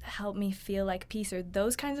this helped me feel like peace, or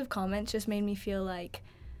those kinds of comments just made me feel like,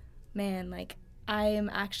 man, like I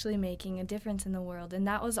am actually making a difference in the world. And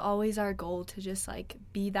that was always our goal, to just like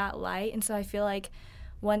be that light. And so I feel like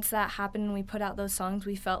once that happened and we put out those songs,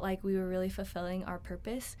 we felt like we were really fulfilling our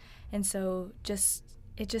purpose. And so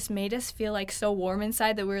it just made us feel like so warm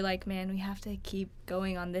inside that we were like, man, we have to keep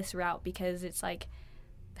going on this route, because it's like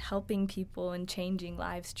helping people and changing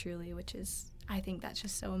lives truly, which is, I think that's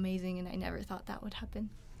just so amazing, and I never thought that would happen.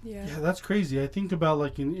 Yeah, that's crazy. I think about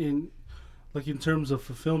like in terms of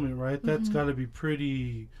fulfillment, right? That's got to be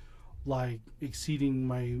pretty like exceeding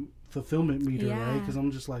my fulfillment meter, right? Because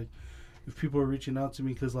I'm just like, if people are reaching out to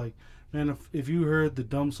me, because like, man, if you heard the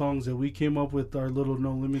dumb songs that we came up with, our little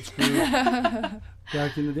No Limits crew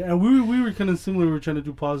back in the day, and we were kind of similar. We were trying to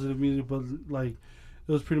do positive music, but like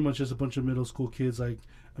it was pretty much just a bunch of middle school kids like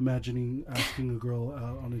imagining asking a girl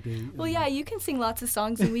out on a date. Well, yeah, you can sing lots of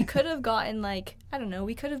songs, and we could have gotten like, I don't know,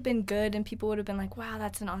 we could have been good, and people would have been like, wow,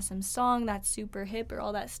 that's an awesome song, that's super hip, or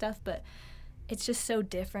all that stuff. But it's just so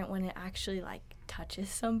different when it actually like touches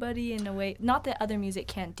somebody in a way. Not that other music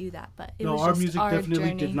can't do that, but it was our just music our definitely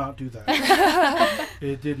journey. did not do that.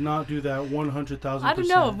 It did not do that 100,000%. I don't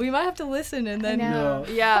know. We might have to listen and then. No.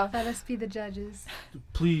 Yeah. Let us be the judges.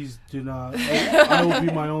 Please do not. I will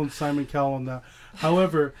be my own Simon Cowell on that.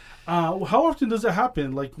 However, how often does it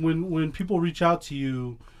happen? Like when people reach out to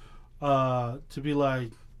you to be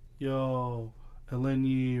like, yo,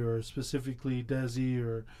 Eleni, or specifically Desi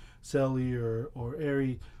or Sally or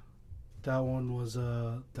Ari, that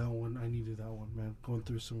one I needed that one, man. Going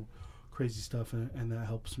through some crazy stuff, and that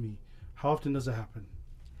helps me. How often does it happen?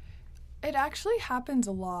 It actually happens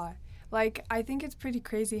a lot. Like, I think it's pretty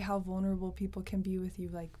crazy how vulnerable people can be with you,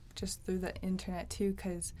 like, just through the internet, too,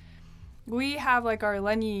 because we have, like, our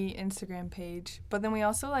Lenny Instagram page, but then we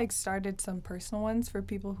also, like, started some personal ones for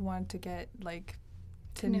people who wanted to get, like,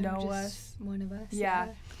 to know us. One of us. Yeah.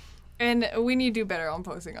 And we need to do better on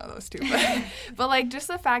posting on those, too. But like, just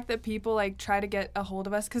the fact that people, like, try to get a hold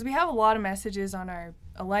of us, because we have a lot of messages on our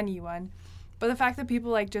Eleni one, but the fact that people,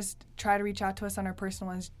 like, just try to reach out to us on our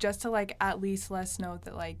personal ones just to, like, at least let us know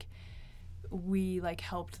that, like, we, like,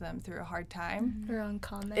 helped them through a hard time. Or on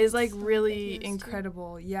comments. Is, like, really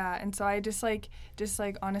incredible. Too. Yeah. And so I just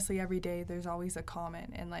honestly, every day there's always a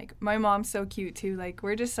comment. And, like, my mom's so cute, too. Like,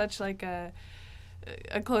 we're just such, like,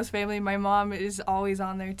 a close family. My mom is always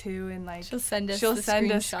on there too, and like she'll send us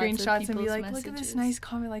screenshots and be like, messages. Look at this nice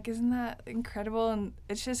comment, like, isn't that incredible? And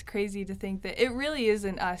it's just crazy to think that it really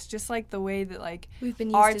isn't us, just like the way that like we've been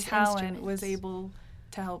used our as talent was able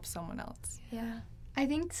to help someone else. Yeah, I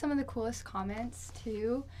think some of the coolest comments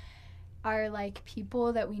too are like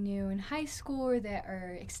people that we knew in high school or that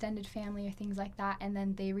are extended family or things like that, and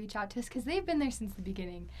then they reach out to us because they've been there since the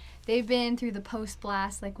beginning. They've been through the post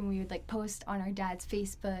blast, like when we would like post on our dad's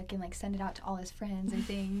Facebook and like send it out to all his friends and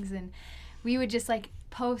things, and we would just like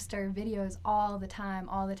post our videos all the time,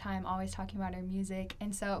 always talking about our music.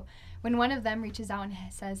 And so when one of them reaches out and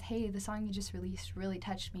says, hey, the song you just released really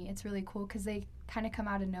touched me, it's really cool because they kind of come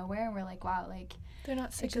out of nowhere, and we're like, wow, like they're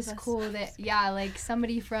not sick it's of just us. cool that like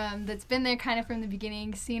somebody that's been there kind of from the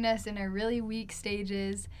beginning, seen us in our really weak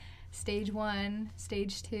stages, stage 1,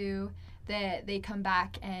 stage 2, that they come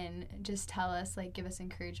back and just tell us, like, give us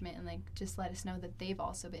encouragement and like just let us know that they've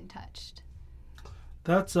also been touched.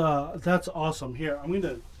 That's awesome. Here, I'm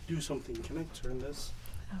gonna do something. Can I turn this?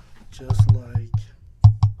 Just like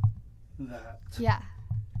that. Yeah.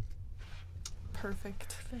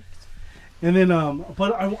 Perfect. And then,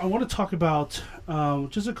 but I want to talk about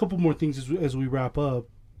just a couple more things as we wrap up.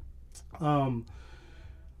 I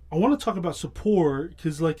want to talk about support,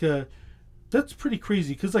 because like that's pretty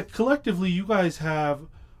crazy. Because like collectively, you guys have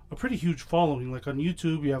a pretty huge following. Like on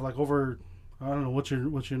YouTube, you have like over, I don't know, what's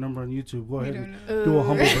your number on YouTube? Go ahead and do a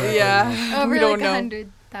humble brag. Yeah, Over we like don't know.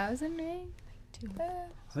 100,000, right?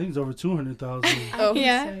 I think it's over 200,000. Oh,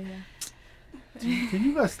 Yeah. So, yeah. Can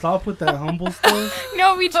you guys stop with that humble stuff?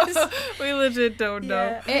 No, we just We legit don't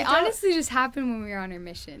know. it honestly just happened when we were on our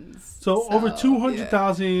missions. So over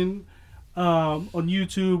 200,000 on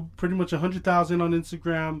YouTube, pretty much 100,000 on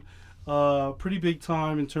Instagram. Pretty big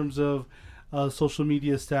time in terms of social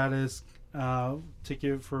media status. Take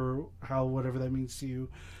it for whatever that means to you,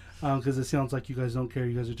 because it sounds like you guys don't care.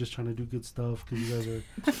 You guys are just trying to do good stuff because you guys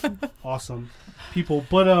are awesome people.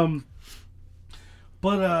 But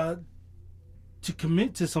to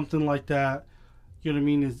commit to something like that, you know what I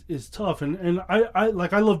mean, is tough. And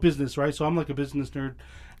I love business, right? So I'm like a business nerd,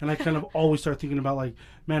 and I kind of always start thinking about like,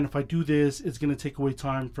 man, if I do this, it's gonna take away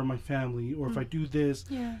time from my family, or if I do this,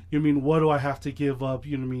 you know what I mean, what do I have to give up?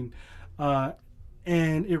 You know what I mean?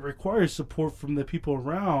 And it requires support from the people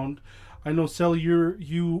around. I know, Sally,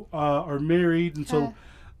 you are married, and so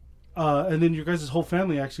and then your guys' whole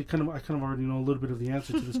family actually I kind of already know a little bit of the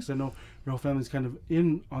answer to this because I know your whole family's kind of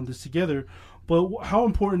in on this together. But how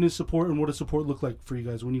important is support, and what does support look like for you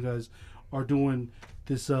guys when you guys are doing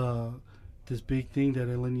this this big thing that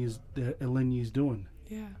Eleni is doing?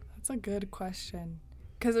 Yeah, that's a good question.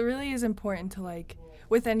 Because it really is important to, like,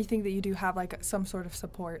 with anything that you do, have, like, some sort of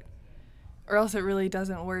support. Or else it really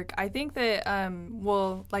doesn't work. I think that,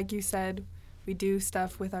 well, like you said, we do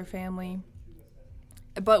stuff with our family.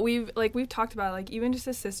 But we've talked about, like, even just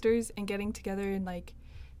as sisters and getting together and, like,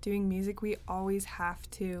 doing music, we always have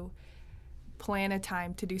to plan a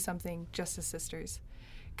time to do something just as sisters.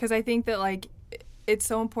 Because I think that, like, it's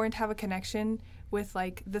so important to have a connection with,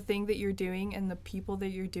 like, the thing that you're doing and the people that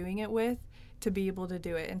you're doing it with to be able to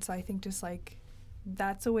do it. And so I think just, like,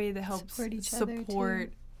 that's a way that helps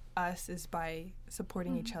support us is by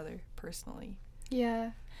supporting each other personally.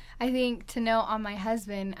 Yeah. I think to note on my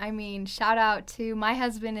husband, I mean, shout out to my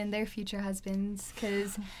husband and their future husbands,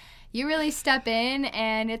 because you really step in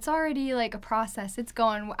and it's already like a process. It's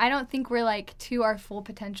going. I don't think we're like to our full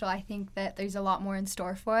potential. I think that there's a lot more in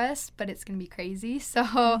store for us, but it's going to be crazy. So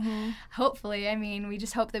hopefully, I mean, we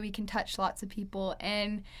just hope that we can touch lots of people.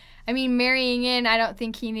 And I mean, marrying in, I don't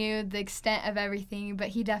think he knew the extent of everything, but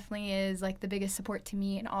he definitely is like the biggest support to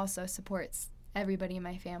me and also supports everybody in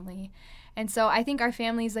my family. And so I think our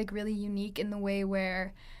family is like really unique in the way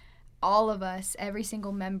where all of us, every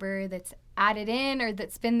single member that's added in or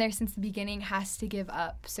that's been there since the beginning has to give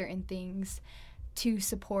up certain things to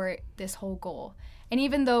support this whole goal. And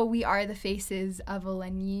even though we are the faces of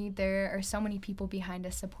Eleni, there are so many people behind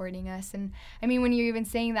us supporting us. And I mean, when you're even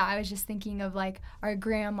saying that, I was just thinking of like our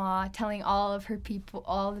grandma telling all of her people,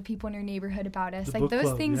 all the people in her neighborhood about us. Like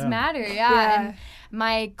those things matter, And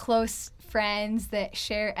my close friends that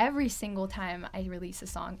share every single time I release a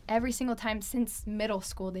song, every single time since middle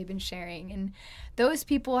school they've been sharing. And those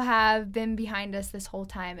people have been behind us this whole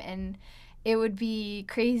time. And it would be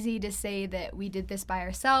crazy to say that we did this by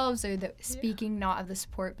ourselves or that speaking not of the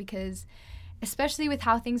support, because especially with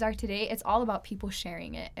how things are today, it's all about people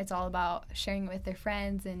sharing it. It's all about sharing it with their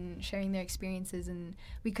friends and sharing their experiences, and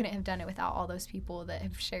we couldn't have done it without all those people that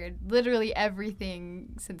have shared literally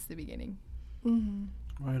everything since the beginning.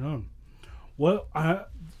 Mm-hmm. Right on. Well, I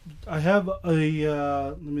have a,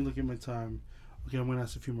 let me look at my time. Okay, I'm going to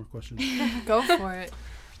ask a few more questions. Go for it.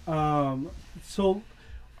 So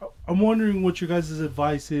I'm wondering what your guys'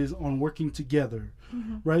 advice is on working together,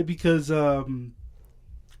 right? Because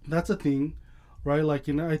that's a thing, right? Like,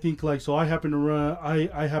 and I think like, so I happen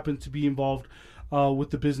to be involved with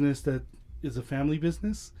the business that is a family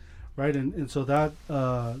business, right? And so that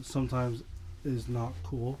sometimes is not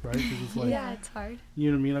cool, right? 'Cause it's like, it's hard.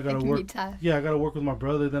 You know what I mean? I gotta work. Be tough. Yeah, I gotta work with my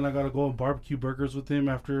brother. Then I gotta go and barbecue burgers with him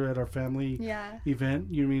after at our family event.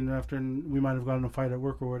 You know what I mean? After we might have gotten in a fight at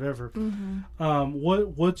work or whatever.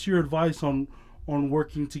 What's your advice on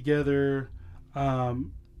working together?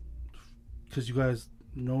 Because you guys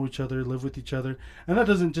know each other, live with each other, and that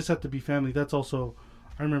doesn't just have to be family. That's also,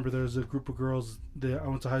 I remember there was a group of girls that I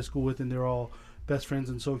went to high school with, and they're all best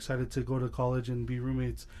friends and so excited to go to college and be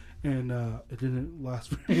roommates. And it didn't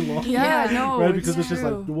last very long. Right? Because it's just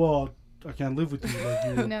like, well, I can't live with you.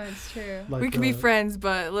 Like, no, it's true. Like, we could be friends,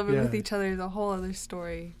 but living with each other is a whole other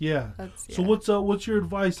story. Yeah. So what's your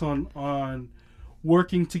advice on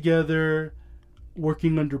working together,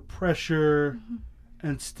 working under pressure,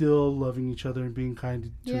 and still loving each other and being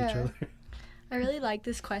kind to each other? I really like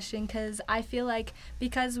this question because I feel like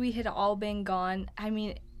because we had all been gone, I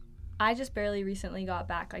mean, I just barely recently got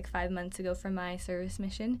back like 5 months ago from my service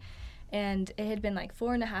mission, and it had been like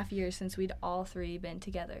 4.5 years since we'd all three been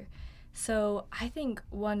together. So I think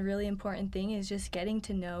one really important thing is just getting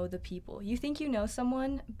to know the people. You think you know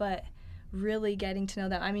someone, but really getting to know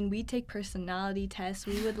them. I mean, we take personality tests.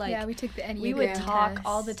 We would like, yeah, we took the Enneagram we would talk test.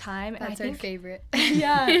 all the time. That's and our favorite.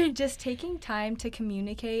 yeah, just taking time to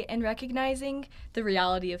communicate and recognizing the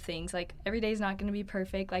reality of things. Like, every day is not going to be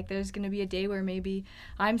perfect. Like, there's going to be a day where maybe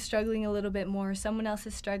I'm struggling a little bit more, someone else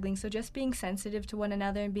is struggling. So just being sensitive to one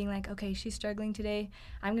another and being like, okay, she's struggling today.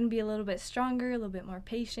 I'm going to be a little bit stronger, a little bit more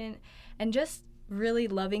patient, and just really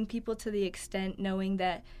loving people to the extent knowing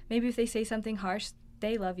that maybe if they say something harsh,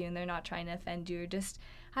 they love you and they're not trying to offend you. Or just,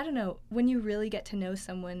 I don't know, when you really get to know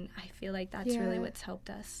someone, I feel like that's really what's helped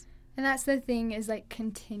us. And that's the thing, is like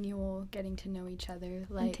continual getting to know each other.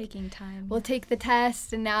 Like, and taking time. We'll take the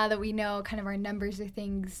test, and now that we know kind of our numbers or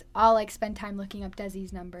things, I'll like spend time looking up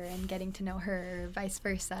Desi's number and getting to know her, or vice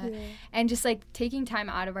versa. Yeah. And just like taking time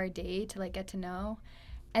out of our day to like get to know.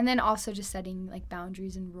 And then also just setting like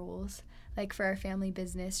boundaries and rules, like for our family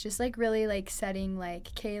business, just like really like setting like,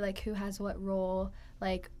 okay, like who has what role,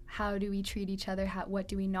 like how do we treat each other, what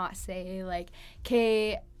do we not say, like,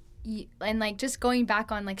 okay, and like just going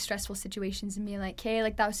back on like stressful situations and being like, okay,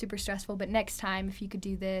 like that was super stressful, but next time if you could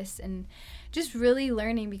do this, and just really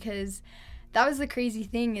learning, because that was the crazy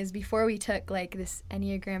thing, is before we took like this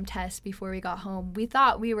Enneagram test before we got home, we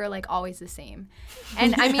thought we were like always the same.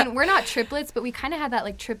 And I mean, we're not triplets, but we kind of had that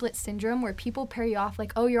like triplet syndrome where people pair you off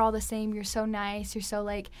like, oh, you're all the same, you're so nice, you're so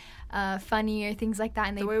like funny, or things like that.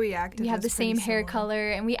 And the way we acted, we have the same hair color,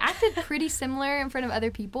 and we acted pretty similar in front of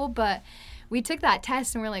other people, but we took that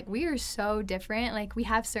test and we're like, we are so different. Like, we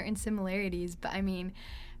have certain similarities, but I mean,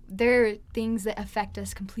 there are things that affect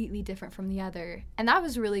us completely different from the other. And that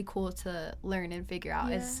was really cool to learn and figure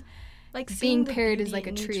out, is like being paired as like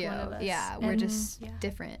a trio. Yeah, we're just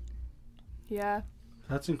different. Yeah.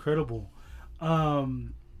 That's incredible. I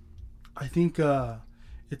think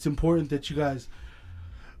it's important that you guys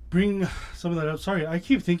bring some of that up. Sorry, I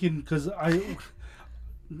keep thinking, because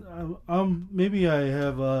maybe I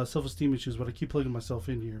have self-esteem issues, but I keep plugging myself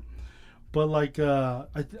in here. But like,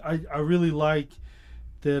 I really like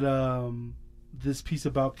that this piece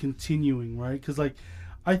about continuing, right? Because like,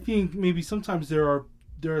 I think maybe sometimes there are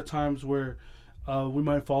times where we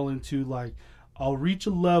might fall into like, I'll reach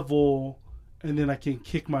a level and then I can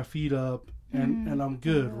kick my feet up and I'm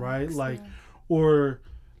good, right? Like, or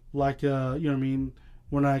like, you know what I mean?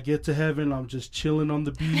 When I get to heaven, I'm just chilling on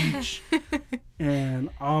the beach and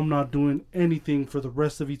I'm not doing anything for the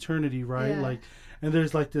rest of eternity, right? Yeah. Like, and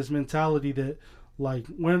there's like this mentality that like,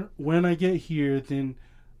 when I get here, then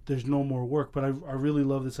there's no more work. But I really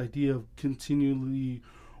love this idea of continually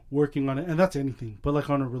working on it. And that's anything, but like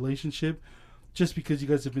on a relationship, just because you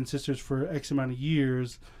guys have been sisters for X amount of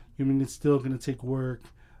years, I mean, it's still going to take work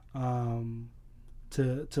to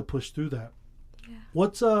push through that. Yeah.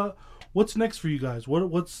 What's next for you guys? What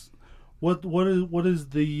is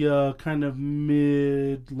the kind of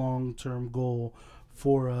mid long term goal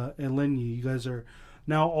for Eleni? You guys are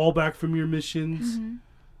now all back from your missions.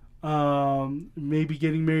 Maybe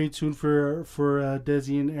getting married soon for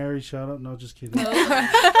Desi and Ari. Shout out. No, just kidding.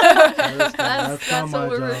 That's what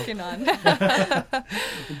we're working on.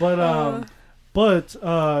 But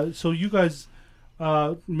so you guys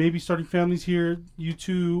maybe starting families here, you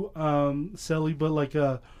two, Sally, but like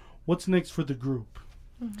what's next for the group?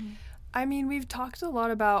 I mean, we've talked a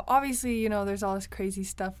lot about, obviously, you know, there's all this crazy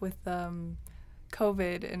stuff with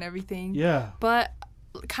COVID and everything. Yeah. But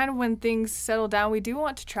kind of when things settle down, we do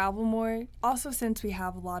want to travel more. Also, since we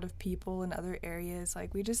have a lot of people in other areas,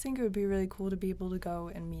 like, we just think it would be really cool to be able to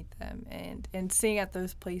go and meet them and sing at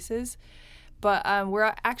those places. But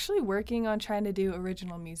we're actually working on trying to do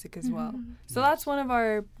original music as well. So that's one of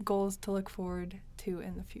our goals to look forward to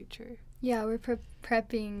in the future. Yeah, we're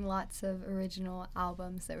prepping lots of original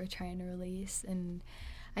albums that we're trying to release. And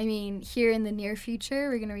I mean, here in the near future,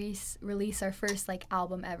 we're going to release our first like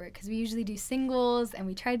album ever, because we usually do singles, and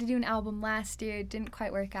we tried to do an album last year. It didn't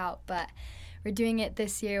quite work out, but we're doing it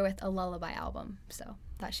this year with a lullaby album. So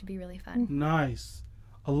that should be really fun. Nice.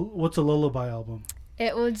 What's a lullaby album?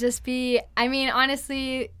 It will just be, I mean,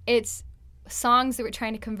 honestly, it's songs that we're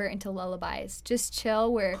trying to convert into lullabies. Just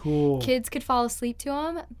chill, where kids could fall asleep to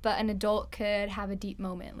them, but an adult could have a deep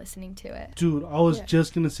moment listening to it. Dude, I was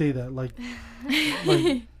just going to say that. Like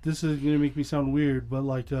this is going to make me sound weird, but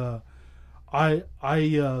like I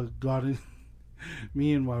got in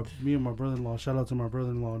me and my brother-in-law, shout out to my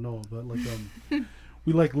brother-in-law Noah, but like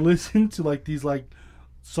we like listen to like these like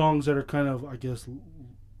songs that are kind of, I guess,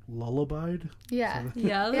 lullabied. Yeah.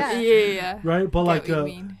 Yeah. Right? But like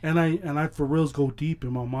and I for reals go deep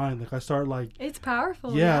in my mind. Like I start like, it's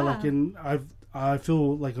powerful. Yeah. Like, and I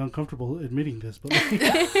feel like uncomfortable admitting this, but like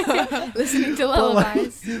listening to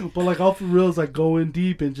lullabies. But like I'll for reals like go in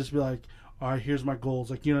deep and just be like, all right, here's my goals.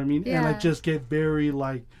 Like, you know what I mean? Yeah. And I just get very,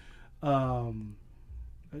 like,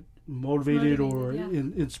 motivated or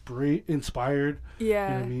inspired. Yeah.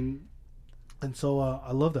 You know what I mean? And so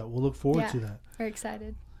I love that. We'll look forward to that. We're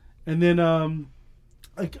excited. And then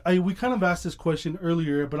we kind of asked this question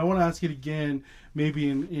earlier, but I want to ask it again, maybe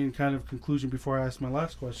in kind of conclusion before I ask my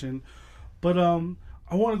last question. But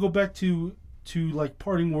I want to go back to like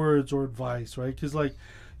parting words or advice, right? Because like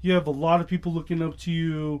you have a lot of people looking up to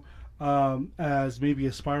you as maybe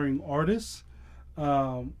aspiring artists,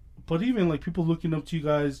 but even like people looking up to you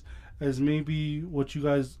guys as maybe what you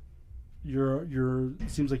guys your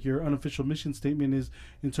seems like your unofficial mission statement is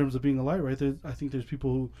in terms of being a light, right? I think there's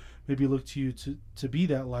people who maybe look to you to be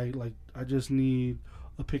that light. Like, I just need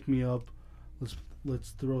a pick me up.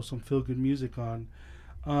 Let's throw some feel good music on.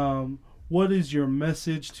 What is your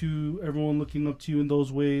message to everyone looking up to you in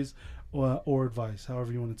those ways, or advice,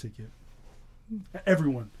 however you want to take it?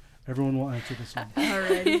 Everyone will answer this one.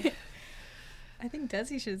 Alrighty. I think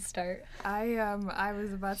Desi should start. I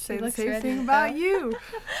was about to say the same thing about you.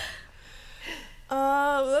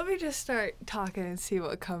 Let me just start talking and see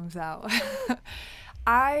what comes out.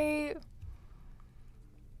 I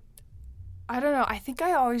don't know. I think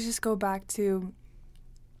I always just go back to,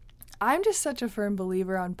 I'm just such a firm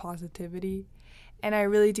believer on positivity. And I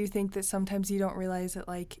really do think that sometimes you don't realize that,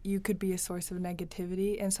 like, you could be a source of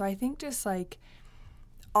negativity. And so I think just, like,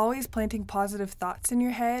 always planting positive thoughts in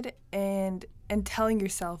your head and telling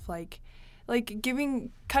yourself, like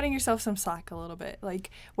cutting yourself some slack a little bit. Like,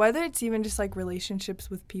 whether it's even just, like, relationships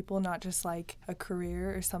with people, not just, like, a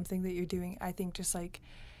career or something that you're doing. I think just, like,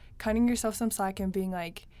 cutting yourself some slack and being,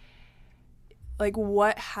 like,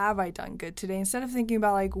 what have I done good today? Instead of thinking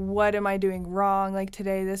about, like, what am I doing wrong? Like,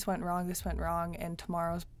 today this went wrong, and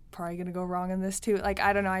tomorrow's probably going to go wrong in this too. Like,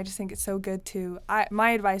 I don't know. I just think it's so good to,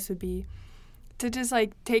 my advice would be to just,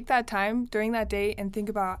 like, take that time during that day and think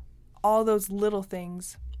about all those little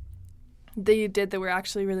things that you did that were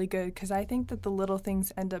actually really good, because I think that the little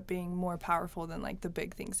things end up being more powerful than, like, the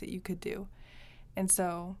big things that you could do. And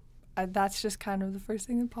so that's just kind of the first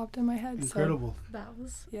thing that popped in my head. Incredible. So, that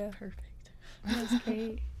was perfect. That's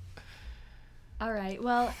great. All right.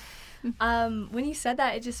 Well, when you said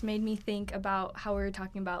that, it just made me think about how we were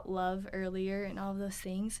talking about love earlier and all of those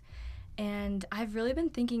things. And I've really been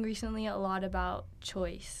thinking recently a lot about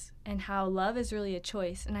choice and how love is really a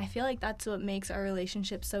choice. And I feel like that's what makes our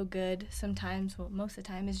relationship so good sometimes, well, most of the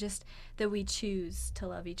time, is just that we choose to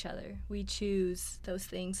love each other. We choose those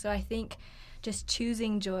things. So I think just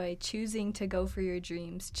choosing joy, choosing to go for your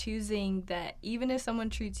dreams, choosing that even if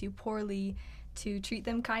someone treats you poorly, to treat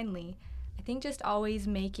them kindly. I think just always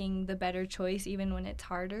making the better choice even when it's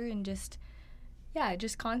harder, and just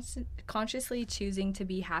consciously choosing to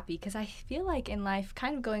be happy, because I feel like in life,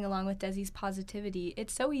 kind of going along with Desi's positivity,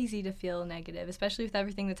 it's so easy to feel negative, especially with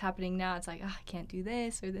everything that's happening now. It's like, I can't do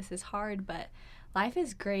this, or this is hard, but life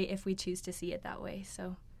is great if we choose to see it that way.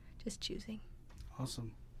 So just choosing.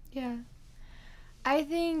 Awesome. Yeah. I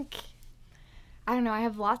think, I don't know, I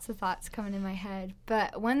have lots of thoughts coming in my head,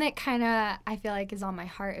 but one that kind of I feel like is on my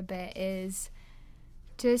heart a bit is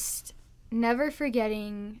just never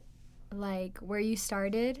forgetting, like, where you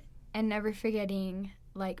started, and never forgetting,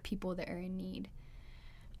 like, people that are in need.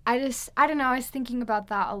 I don't know, I was thinking about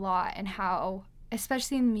that a lot, and how,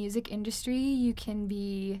 especially in the music industry, you can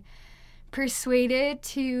be persuaded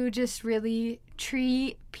to just really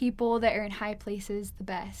treat people that are in high places the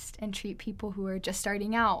best, and treat people who are just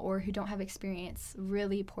starting out or who don't have experience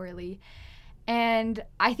really poorly. And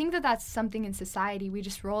I think that that's something in society. We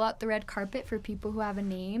just roll out the red carpet for people who have a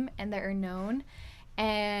name and that are known,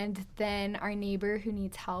 and then our neighbor who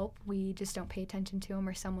needs help, we just don't pay attention to him,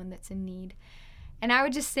 or someone that's in need. And I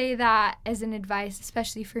would just say that as an advice,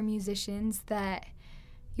 especially for musicians, that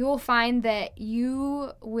you will find that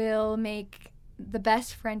you will make the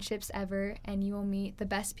best friendships ever, and you will meet the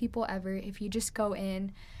best people ever if you just go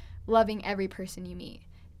in loving every person you meet,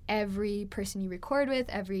 every person you record with,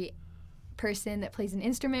 every person that plays an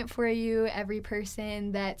instrument for you, every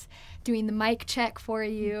person that's doing the mic check for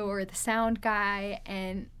you, or the sound guy.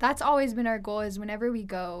 And that's always been our goal, is whenever we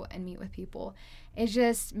go and meet with people, is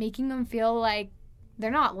just making them feel like they're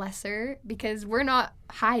not lesser, because we're not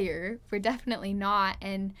higher. We're definitely not.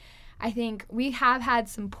 And I think we have had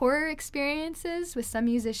some poorer experiences with some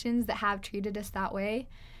musicians that have treated us that way.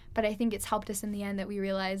 But I think it's helped us in the end that we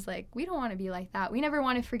realize, like, we don't want to be like that. We never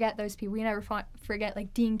want to forget those people. We never forget,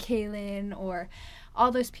 like, Dean Kalin or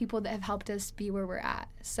all those people that have helped us be where we're at.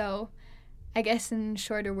 So I guess in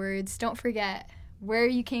shorter words, don't forget where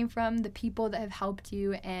you came from, the people that have helped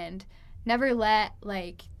you, and never let,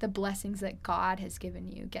 like, the blessings that God has given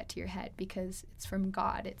you get to your head, because it's from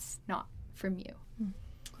God. It's not from you.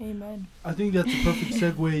 Amen. I think that's a perfect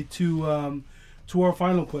segue to our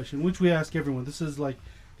final question, which we ask everyone. This is like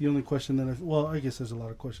the only question that I guess there's a lot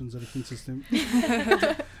of questions that are consistently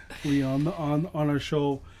on our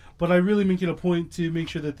show, but I really make it a point to make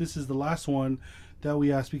sure that this is the last one that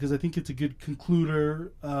we ask, because I think it's a good concluder,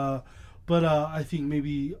 but I think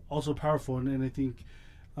maybe also powerful, and I think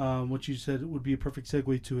what you said would be a perfect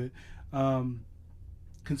segue to it.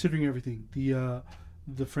 Considering everything,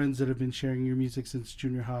 the friends that have been sharing your music since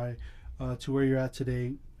junior high, to where you're at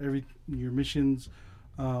today, your missions,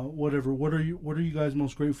 whatever. What are you guys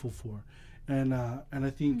most grateful for? And I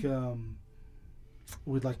think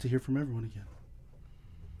we'd like to hear from everyone again.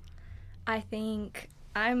 I think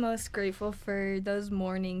I'm most grateful for those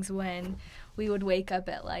mornings when we would wake up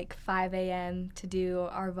at like 5 a.m. to do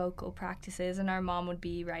our vocal practices, and our mom would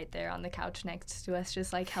be right there on the couch next to us,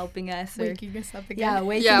 just like helping us. Waking us up again. Yeah,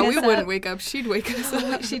 waking us up. Yeah, we wouldn't wake up. She'd wake us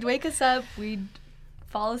up. She'd wake us up. We'd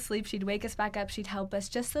fall asleep. She'd wake us back up. She'd help us.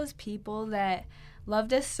 Just those people that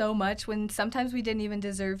loved us so much when sometimes we didn't even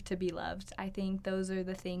deserve to be loved. I think those are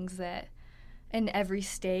the things that in every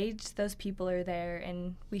stage, those people are there,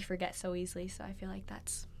 and we forget so easily. So I feel like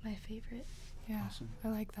that's my favorite. Yeah, Awesome. I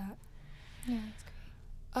like that. Yeah, that's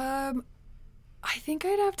great. I think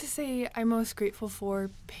I'd have to say I'm most grateful for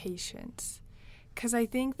patience, because I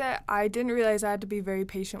think that I didn't realize I had to be very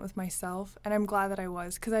patient with myself, and I'm glad that I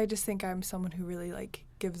was, because I just think I'm someone who really like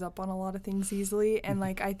gives up on a lot of things easily, and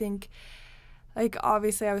like I think like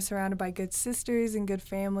obviously I was surrounded by good sisters and good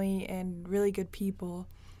family and really good people.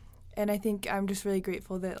 And I think I'm just really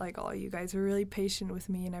grateful that, like, all you guys were really patient with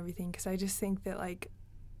me and everything, because I just think that, like,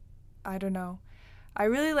 I don't know. I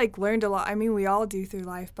really, like, learned a lot. I mean, we all do through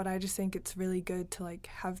life, but I just think it's really good to, like,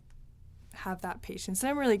 have that patience. And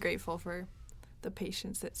I'm really grateful for the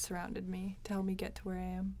patience that surrounded me to help me get to where I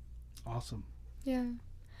am. Awesome. Yeah.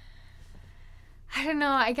 I don't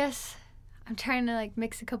know. I guess I'm trying to, like,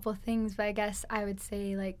 mix a couple of things, but I guess I would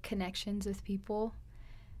say, like, connections with people.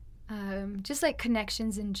 Just like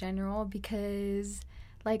connections in general, because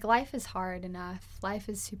like life is hard enough. Life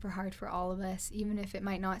is super hard for all of us, even if it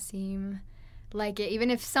might not seem like it. Even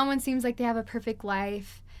if someone seems like they have a perfect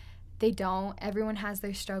life, they don't. Everyone has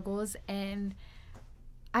their struggles. And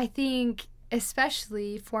I think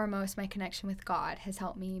especially foremost, my connection with God has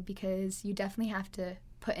helped me, because you definitely have to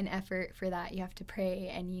put an effort for that. You have to pray,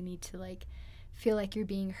 and you need to like feel like you're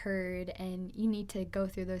being heard, and you need to go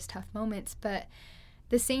through those tough moments. But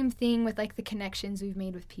the same thing with like the connections we've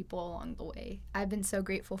made with people along the way. I've been so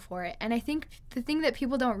grateful for it. And I think the thing that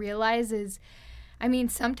people don't realize is, I mean,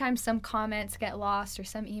 sometimes some comments get lost or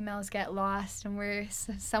some emails get lost, and we're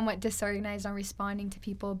somewhat disorganized on responding to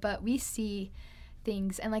people, but we see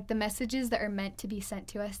things, and like the messages that are meant to be sent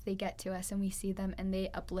to us, they get to us, and we see them, and they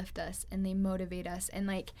uplift us and they motivate us. And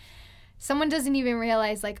like someone doesn't even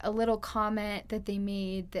realize like a little comment that they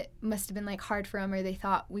made that must have been like hard for them, or they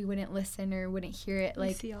thought we wouldn't listen or wouldn't hear it.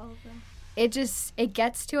 Like, see all of them. It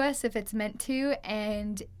gets to us if it's meant to,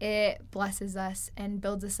 and it blesses us and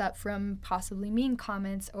builds us up from possibly mean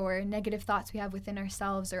comments or negative thoughts we have within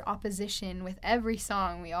ourselves, or opposition. With every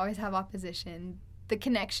song, we always have opposition. The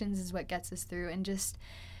connections is what gets us through, and just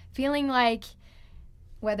feeling like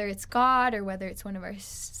whether it's God or whether it's one of our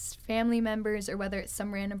family members or whether it's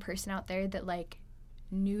some random person out there that like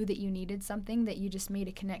knew that you needed something, that you just made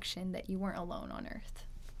a connection, that you weren't alone on earth.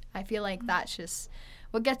 I feel like that's just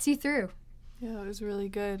what gets you through. Yeah, it was really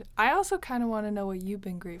good. I also kind of want to know what you've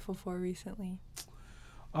been grateful for recently.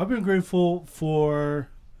 I've been grateful for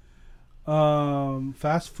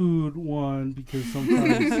fast food, one, because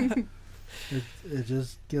sometimes it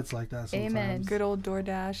just gets like that sometimes. Amen. Good old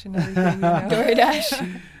DoorDash and everything, you know?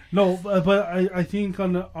 DoorDash. No, but I think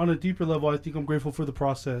on a deeper level, I think I'm grateful for the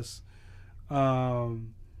process. The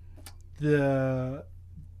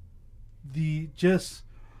just,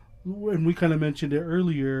 and we kind of mentioned it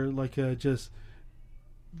earlier, like just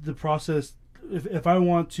the process. If I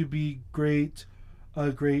want to be great,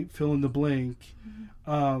 fill in the blank.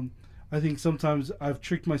 Mm-hmm. I think sometimes I've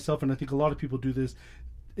tricked myself, and I think a lot of people do this,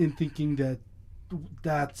 in thinking that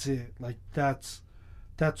that's it. Like that's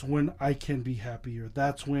when I can be happy, or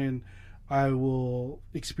that's when I will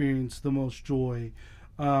experience the most joy.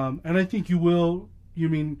 And I think you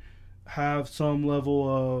have some level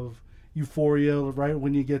of euphoria right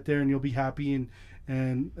when you get there, and you'll be happy,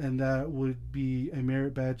 and that would be a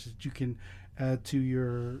merit badge that you can add to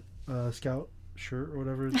your scout shirt or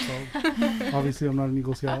whatever it's called. Obviously I'm not an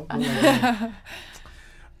Eagle Scout, but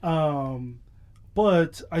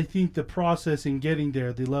but I think the process in getting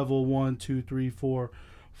there, the level 1, 2, 3, 4,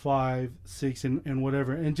 5, 6 and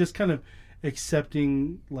whatever, and just kind of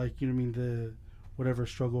accepting, like, the whatever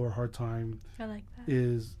struggle or hard time I like that.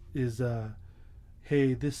 is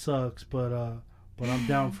hey, this sucks, but I'm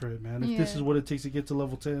down for it, man. If this is what it takes to get to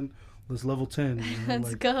level 10, let's level 10. You know?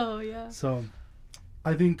 Let's go, yeah. So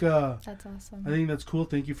I think That's awesome. I think that's cool.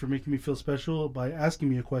 Thank you for making me feel special by asking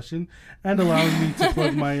me a question and allowing me to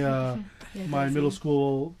plug my my middle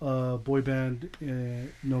school boy band,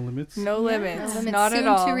 No Limits. No limits. Limits Not soon at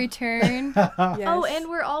all. to return. Yes. Oh, and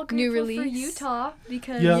we're all New grateful for release. Utah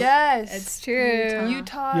because Yeah. Yes. It's true.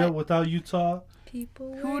 Utah. Yeah, without Utah,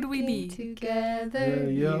 people. Who would we be? Together.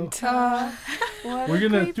 yeah. Utah. What We're a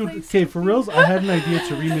gonna great do place okay to for be. reals. I had an idea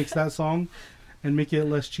to remix that song and make it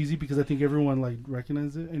less cheesy because I think everyone like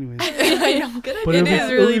recognizes it. Anyways, I know. Good but It it'd be, is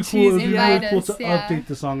it'd really be cool. It'd be cheesy. really Invite cool us, to yeah. update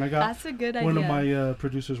the song. I got That's a good idea. one of my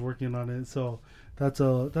producers working on it, so that's a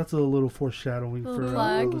little foreshadowing for our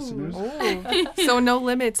plug. listeners. Oh. So No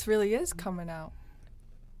Limits really is coming out.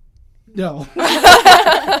 No,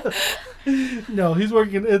 no, he's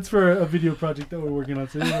working. It's for a video project that we're working on,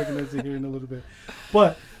 so he'll recognize it here in a little bit.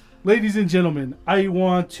 But, ladies and gentlemen, I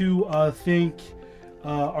want to thank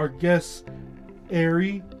our guests,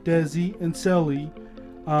 Ari, Desi, and Selly,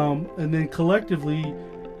 and then collectively,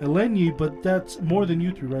 Eleni. But that's more than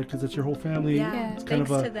you three, right? Because that's your whole family. Yeah, It's kind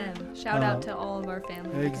thanks of to them. Shout out to all of our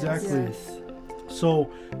family. Exactly. Yes.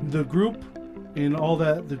 So the group and all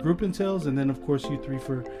that the group entails, and then of course you three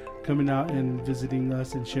for coming out and visiting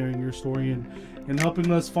us and sharing your story and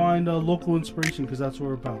helping us find local inspiration, because that's what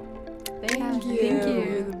we're about. Thank you. Thank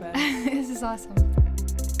you. You're the best. This is awesome.